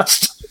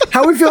podcast.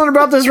 How are we feeling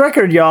about this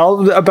record,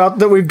 y'all? About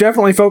that we've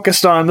definitely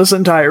focused on this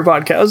entire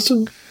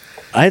podcast.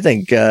 I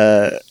think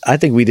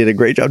we did a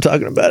great job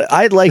talking about it.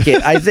 I like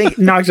it. I think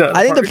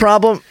the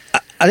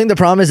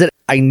problem is that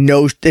I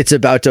know it's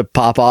about to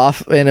pop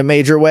off in a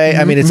major way.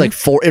 I mean, it's like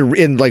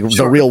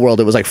the real world,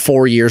 it was like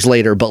 4 years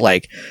later, but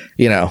like,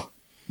 you know,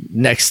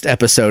 next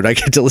episode I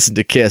get to listen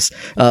to Kiss.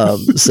 Yeah,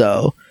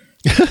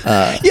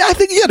 I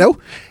think, you know,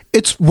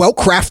 it's well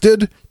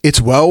crafted. It's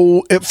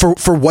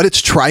for what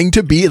it's trying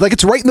to be. Like,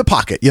 it's right in the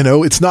pocket, you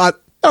know. It's not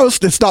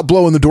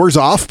blowing the doors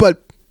off,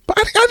 but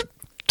I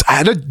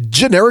had a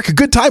generic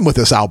good time with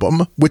this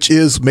album, which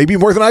is maybe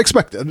more than I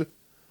expected.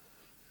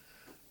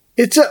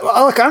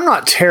 Look, I'm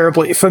not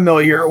terribly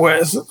familiar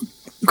with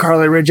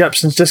Carly Rae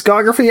Jepsen's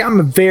discography. I'm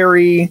a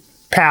very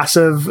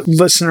passive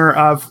listener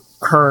of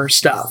her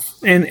stuff,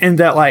 and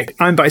that like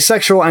I'm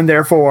bisexual, and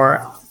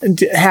therefore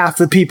half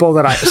the people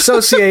that I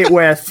associate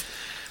with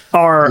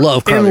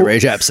love Carly Rae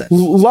Jepsen,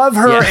 love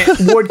her,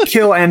 and would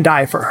kill and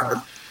die for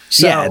her.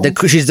 So, yeah,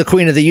 she's the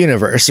queen of the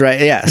universe,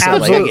 right? Yeah, so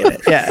absolutely. Like, I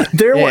get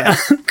it. Yeah,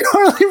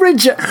 Carly Rae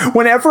Jepsen.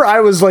 Whenever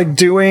I was like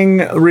doing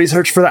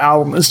research for the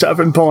album and stuff,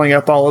 and pulling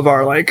up all of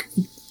our like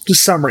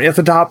summary at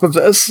the top of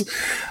this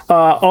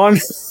on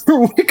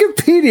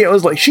Wikipedia, it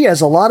was like she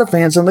has a lot of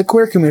fans in the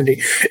queer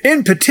community,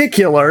 in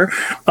particular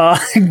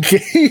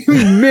gay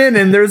men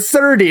in their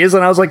 30s,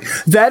 and I was like,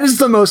 that is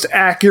the most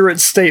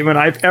accurate statement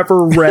I've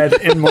ever read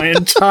in my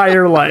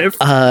entire life.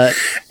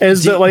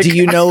 Do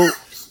you know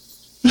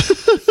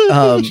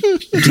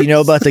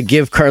about the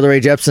Give Carly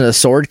Rae Jepsen a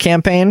Sword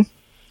campaign?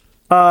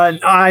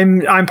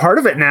 I'm part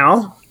of it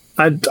now.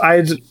 I'm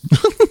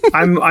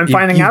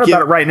finding out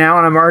about it right now,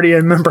 and I'm already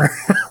a member.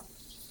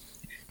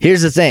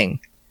 Here's the thing.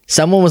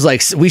 Someone was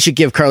like, we should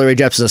give Carly Rae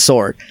Jepsen a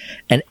sword.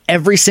 And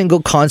every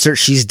single concert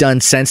she's done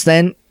since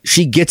then,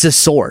 she gets a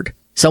sword.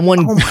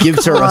 Someone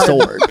gives her a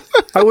sword.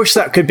 I wish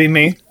that could be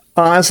me,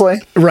 honestly.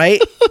 Right?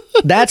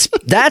 That's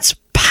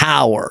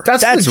power.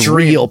 That's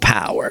real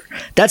power.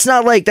 That's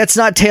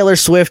not Taylor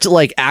Swift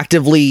like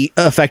actively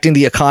affecting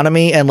the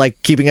economy and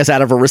like keeping us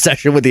out of a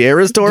recession with the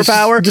Eras tour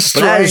power.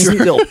 That is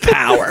real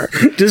power.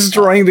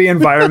 Destroying the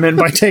environment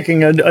by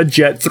taking a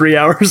jet 3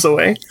 hours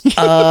away.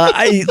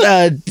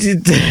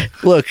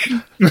 Look,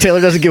 Taylor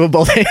doesn't give with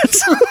both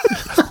hands.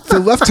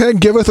 The left hand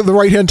giveth and the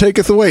right hand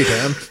taketh away,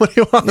 Dan. What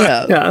do you want?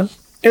 Yeah.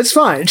 It's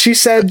fine. She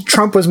said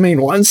Trump was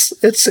mean once.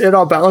 It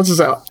all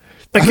balances out.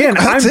 Again,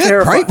 I'm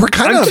terrified. Right?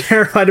 I'm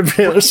terrified of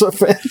Taylor Swift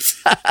fans.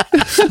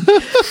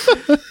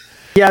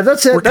 Yeah,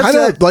 that's it. We're kind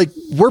of like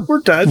we're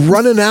done.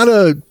 Running out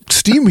of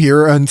steam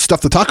here and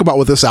stuff to talk about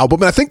with this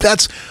album, and I think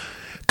that's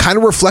kind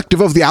of reflective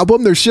of the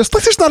album. There's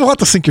not a lot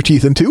to sink your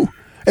teeth into,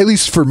 at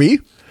least for me.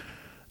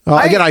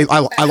 Again,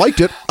 I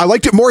liked it. I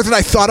liked it more than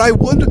I thought I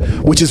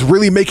would, which is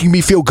really making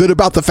me feel good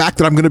about the fact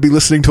that I'm going to be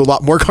listening to a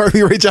lot more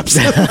Carly Rae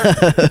Jepsen,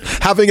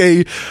 having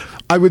a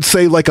I would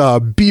say like a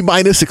B-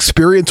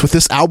 experience with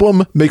this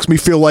album makes me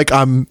feel like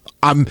I'm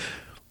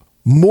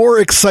more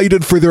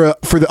excited for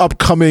the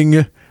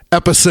upcoming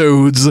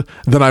episodes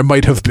than I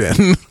might have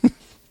been.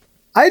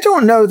 I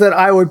don't know that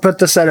I would put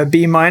this at a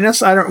B-.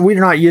 We're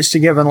not used to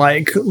giving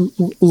like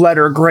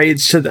letter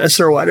grades to this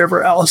or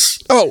whatever else.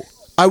 Oh,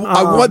 I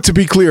want to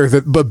be clear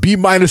that but B-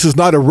 is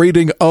not a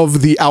rating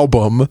of the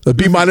album. The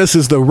B-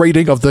 is the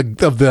rating of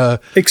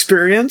the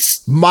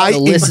experience. My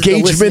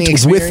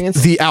engagement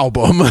with the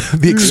album.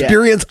 The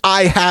experience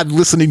I had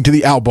listening to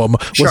the album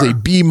was a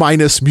B-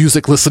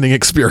 music listening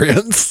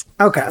experience.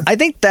 Okay. I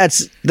think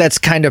that's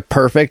kind of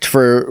perfect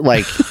for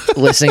like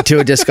listening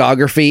to a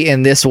discography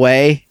in this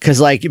way, because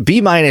like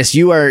B-,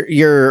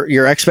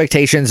 your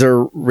expectations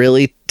are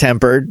really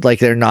tempered. Like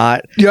they're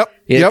not. Yep.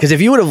 Because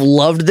if you would have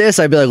loved this,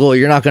 I'd be like, well,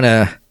 you're not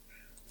gonna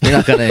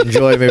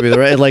enjoy maybe the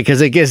right, like, because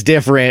it gets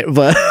different.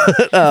 But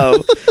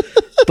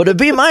but a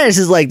B-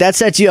 is like that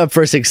sets you up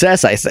for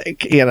success, I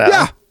think. You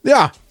know.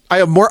 Yeah.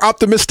 I am more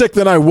optimistic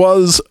than I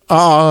was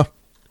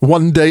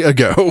 1 day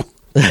ago.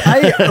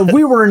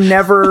 We were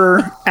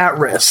never at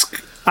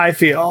risk, I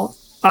feel,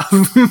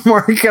 of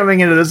more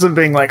coming into this and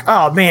being like,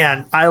 oh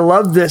man, I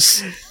love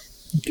this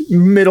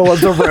middle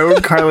of the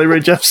road Carly Rae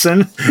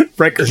Jepsen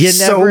record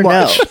so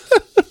much.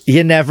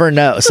 You never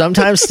know.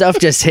 Sometimes stuff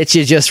just hits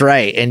you just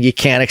right and you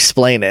can't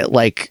explain it.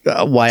 Like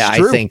why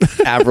I think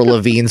Avril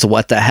Lavigne's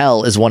What the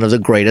Hell is one of the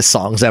greatest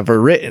songs ever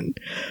written.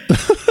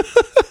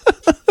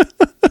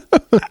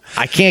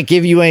 I can't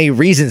give you any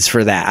reasons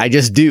for that. I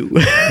just do.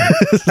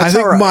 I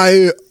think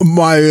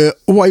my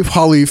wife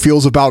Holly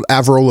feels about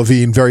Avril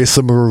Lavigne very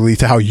similarly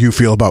to how you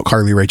feel about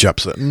Carly Rae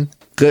Jepsen.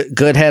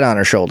 Good head on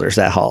her shoulders,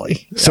 that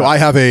Holly. So I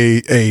have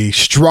a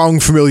strong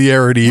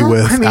familiarity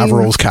with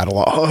Avril's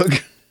catalog.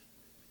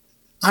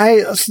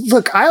 I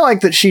like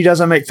that she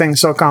doesn't make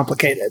things so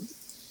complicated.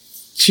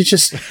 She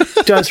just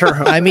does her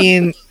homework. I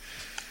mean,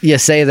 you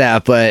say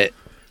that, but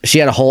she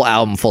had a whole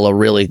album full of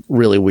really,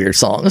 really weird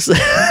songs. She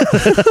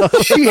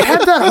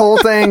had that whole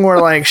thing where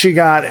like she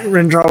got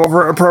in trouble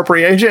for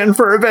appropriation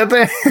for a bit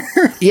there.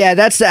 Yeah,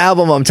 that's the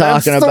album I'm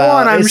talking about. That's the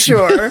one, I'm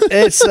sure.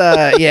 It's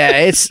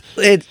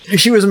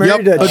She was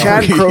married to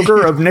Chad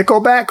Kroeger of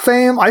Nickelback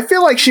fame. I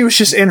feel like she was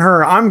just in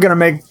her I'm gonna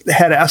make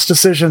head ass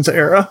decisions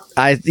era.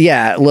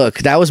 Look,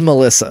 that was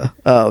Melissa.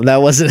 Oh,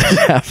 that wasn't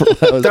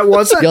Avril. That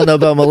wasn't. You'll know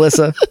about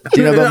Melissa. Do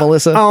you know about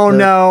Melissa? Oh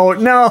no,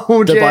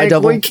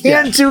 Jake, we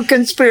can't do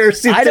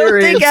conspiracy I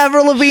don't think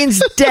Avril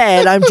Lavigne's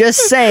dead. I'm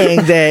just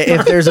saying that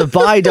if there's a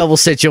bi double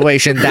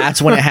situation,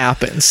 that's when it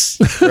happens,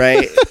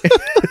 right?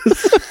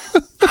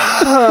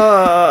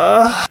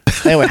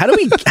 Anyway, how do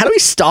we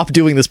stop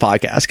doing this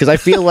podcast? Because I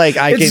feel like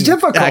I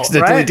can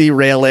accidentally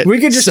derail it. We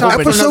could just talk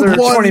for another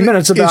 20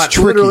 minutes about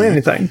literally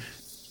anything.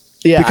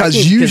 Yeah,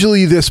 because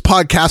usually this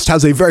podcast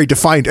has a very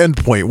defined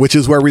endpoint, which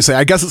is where we say,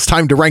 I guess it's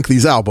time to rank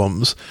these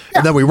albums. Yeah.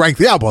 And then we rank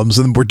the albums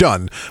and we're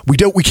done.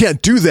 We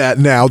can't do that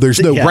now.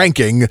 There's no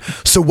ranking.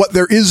 So what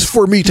there is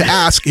for me to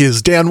ask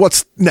is, Dan,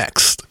 what's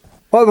next?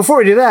 Well, before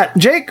we do that,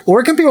 Jake,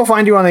 where can people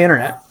find you on the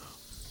internet?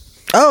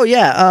 Oh,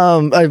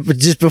 yeah.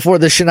 Just before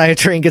the Shania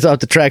train gets off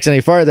the tracks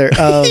any farther,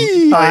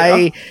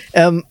 I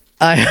am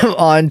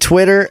on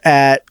Twitter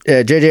at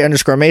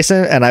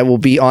JJ_Mason, and I will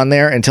be on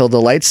there until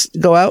the lights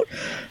go out.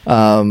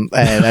 And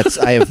that's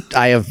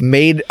I have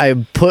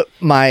put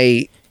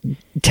my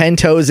 10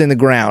 toes in the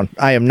ground.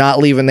 I am not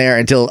leaving there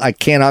until I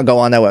cannot go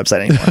on that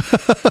website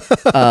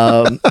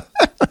anymore.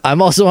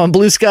 I'm also on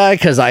Blue Sky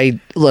because I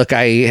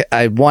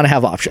want to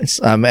have options.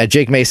 At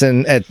Jake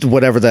Mason at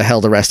whatever the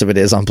hell the rest of it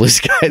is on Blue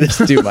Sky.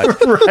 That's too much.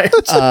 Right.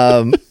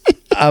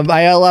 I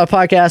got a lot of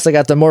podcasts. I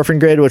got the Morphin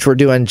Grid, which we're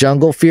doing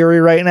Jungle Fury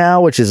right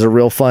now, which is a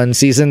real fun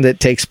season that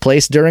takes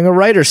place during a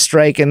writer's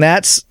strike, and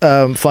that's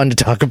fun to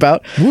talk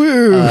about.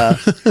 Woo!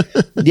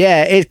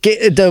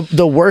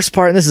 The worst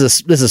part, and this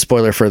is a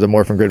spoiler for the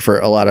Morphin Grid for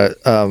a lot of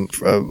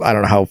I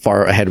don't know how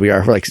far ahead we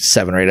are, for like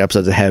 7 or 8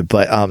 episodes ahead,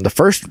 but the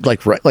first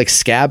like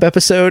Scab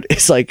episode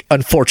is like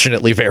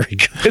unfortunately very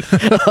good.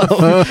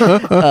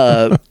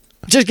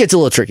 Just gets a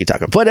little tricky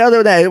talking. But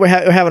other than that, we're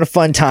having a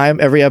fun time.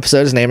 Every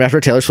episode is named after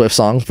a Taylor Swift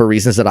song for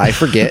reasons that I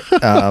forget.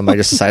 I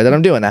just decided that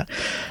I'm doing that.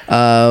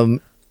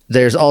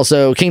 There's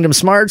also Kingdom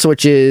Smarts,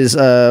 which is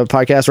a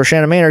podcast where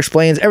Shannon Maynard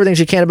explains everything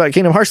she can about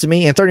Kingdom Hearts to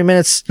me in 30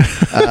 minutes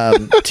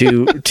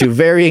to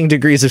varying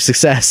degrees of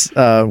success.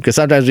 Because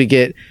sometimes we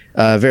get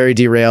very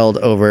derailed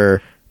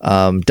over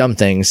dumb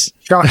things.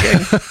 Shocking.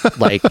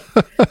 Like,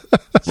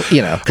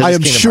 I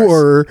am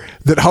sure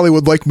that Holly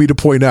would like me to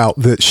point out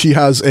that she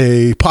has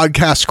a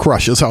podcast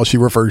crush, is how she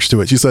refers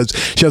to it. She says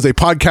she has a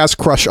podcast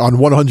crush on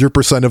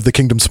 100% of the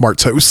Kingdom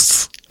Smarts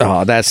hosts.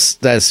 Oh, that's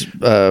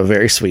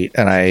very sweet,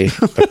 and I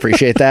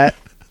appreciate that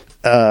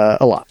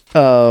a lot.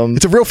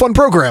 It's a real fun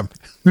program.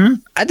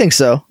 I think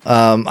so.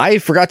 I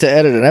forgot to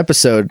edit an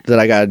episode that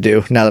I got to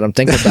do now that I'm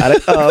thinking about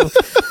it.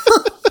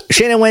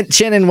 Shannon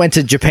went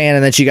to Japan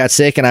and then she got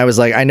sick, and I was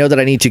like, I know that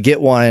I need to get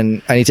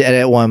one. I need to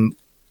edit one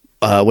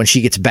when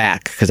she gets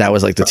back, because that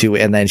was like the 2.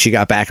 And then she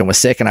got back and was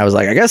sick, and I was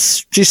like, I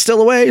guess she's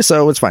still away,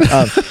 so it's fine.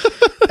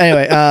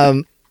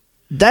 Anyway,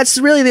 That's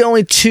really the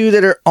only two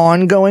that are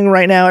ongoing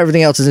right now.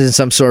 Everything else is in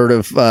some sort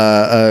of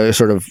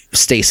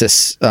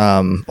stasis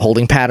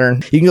holding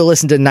pattern. You can go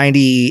listen to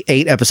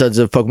 98 episodes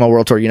of Pokemon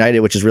World Tour United,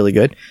 which is really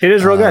good. It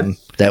is real good.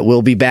 That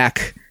will be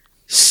back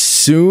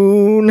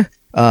soon.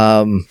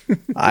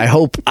 I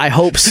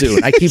hope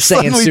soon. I keep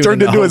saying soon.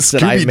 Turned into a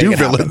Scooby-Doo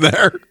villain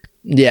there.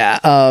 Yeah.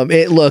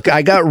 Look,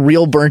 I got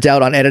real burnt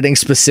out on editing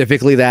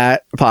specifically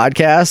that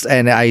podcast,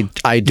 and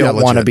I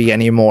don't want to be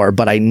anymore,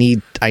 but I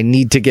need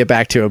to get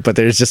back to it. But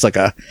there's just like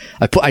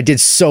I did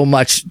so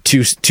much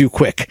too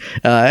quick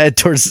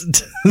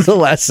towards the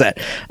last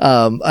set.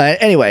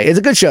 Anyway, it's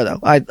a good show though.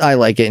 I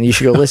like it, and you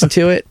should go listen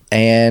to it.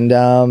 And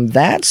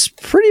that's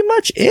pretty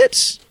much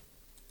it,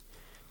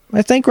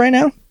 I think, right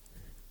now.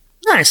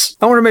 Nice.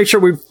 I want to make sure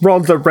we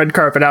rolled the red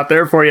carpet out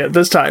there for you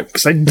this time,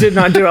 because I did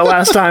not do it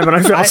last time, and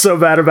I felt so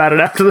bad about it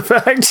after the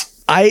fact.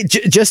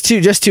 Just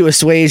to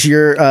assuage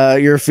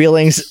your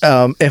feelings,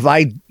 if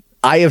I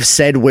have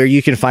said where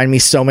you can find me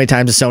so many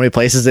times in so many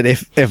places that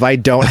if I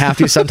don't have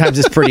to, sometimes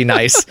it's pretty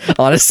nice,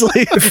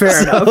 honestly.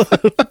 Fair enough.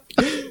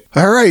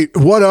 All right,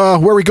 where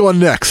are we going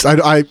next?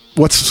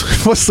 What's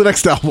the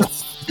next album?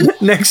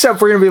 Next up,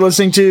 we're going to be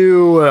listening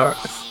to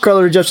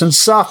Carly Rae Jepsen's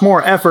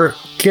Sophomore effort,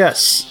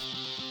 Kiss.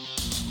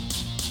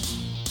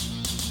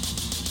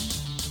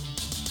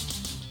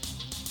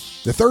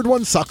 The Third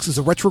One Sucks is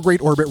a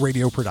Retrograde Orbit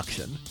radio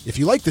production. If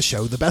you like the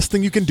show, the best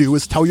thing you can do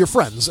is tell your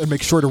friends and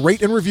make sure to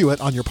rate and review it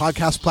on your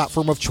podcast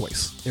platform of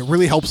choice. It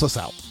really helps us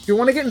out. If you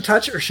want to get in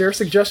touch or share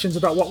suggestions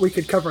about what we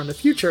could cover in the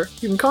future,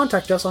 you can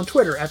contact us on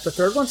Twitter at The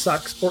Third One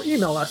Sucks or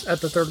email us at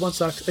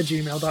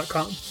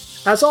thethirdOneSucks@gmail.com.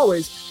 As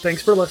always,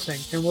 thanks for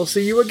listening, and we'll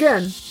see you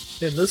again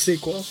in the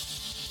sequel.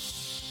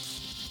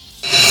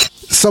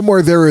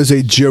 Somewhere there is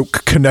a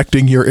joke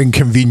connecting your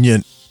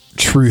inconvenient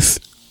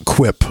truth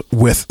quip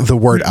with the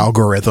word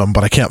algorithm,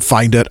 but I can't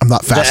find it. I'm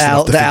not fast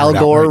enough to figure it out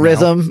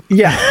algorithm. right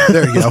yeah,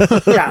 there you go.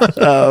 Yeah,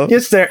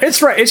 it's there.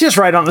 It's right. It's just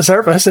right on the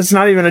surface. It's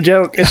not even a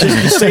joke. It's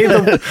just you say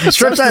the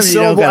stretch the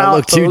syllable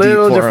out a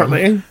little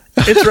differently.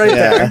 It's right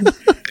there.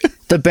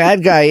 The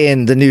bad guy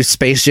in the new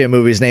Space Jam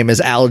movie's name is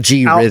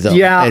Algorithm.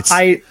 Yeah,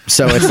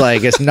 so it's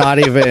like it's not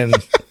even.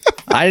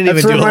 I didn't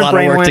even do a lot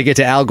of work to get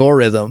to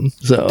algorithm.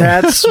 So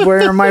that's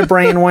where my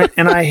brain went,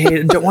 and I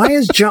hated it. Why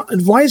is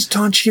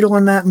Don Cheadle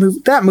in that movie?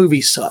 That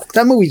movie sucked.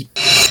 That movie's.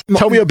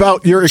 Tell me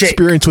about your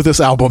experience with this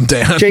album,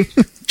 Dan. Jake.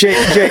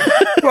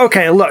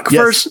 Okay, look.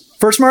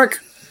 First, Mark,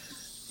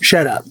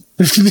 shut up.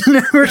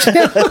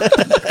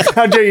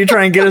 How dare you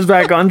try and get us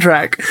back on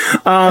track?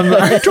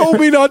 You told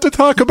me not to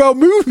talk about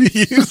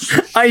movies.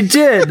 I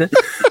did.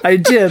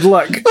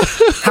 Look,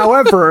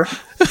 however,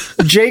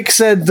 Jake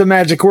said the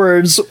magic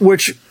words,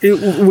 which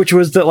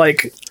was that,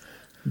 like,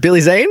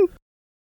 Billy Zane?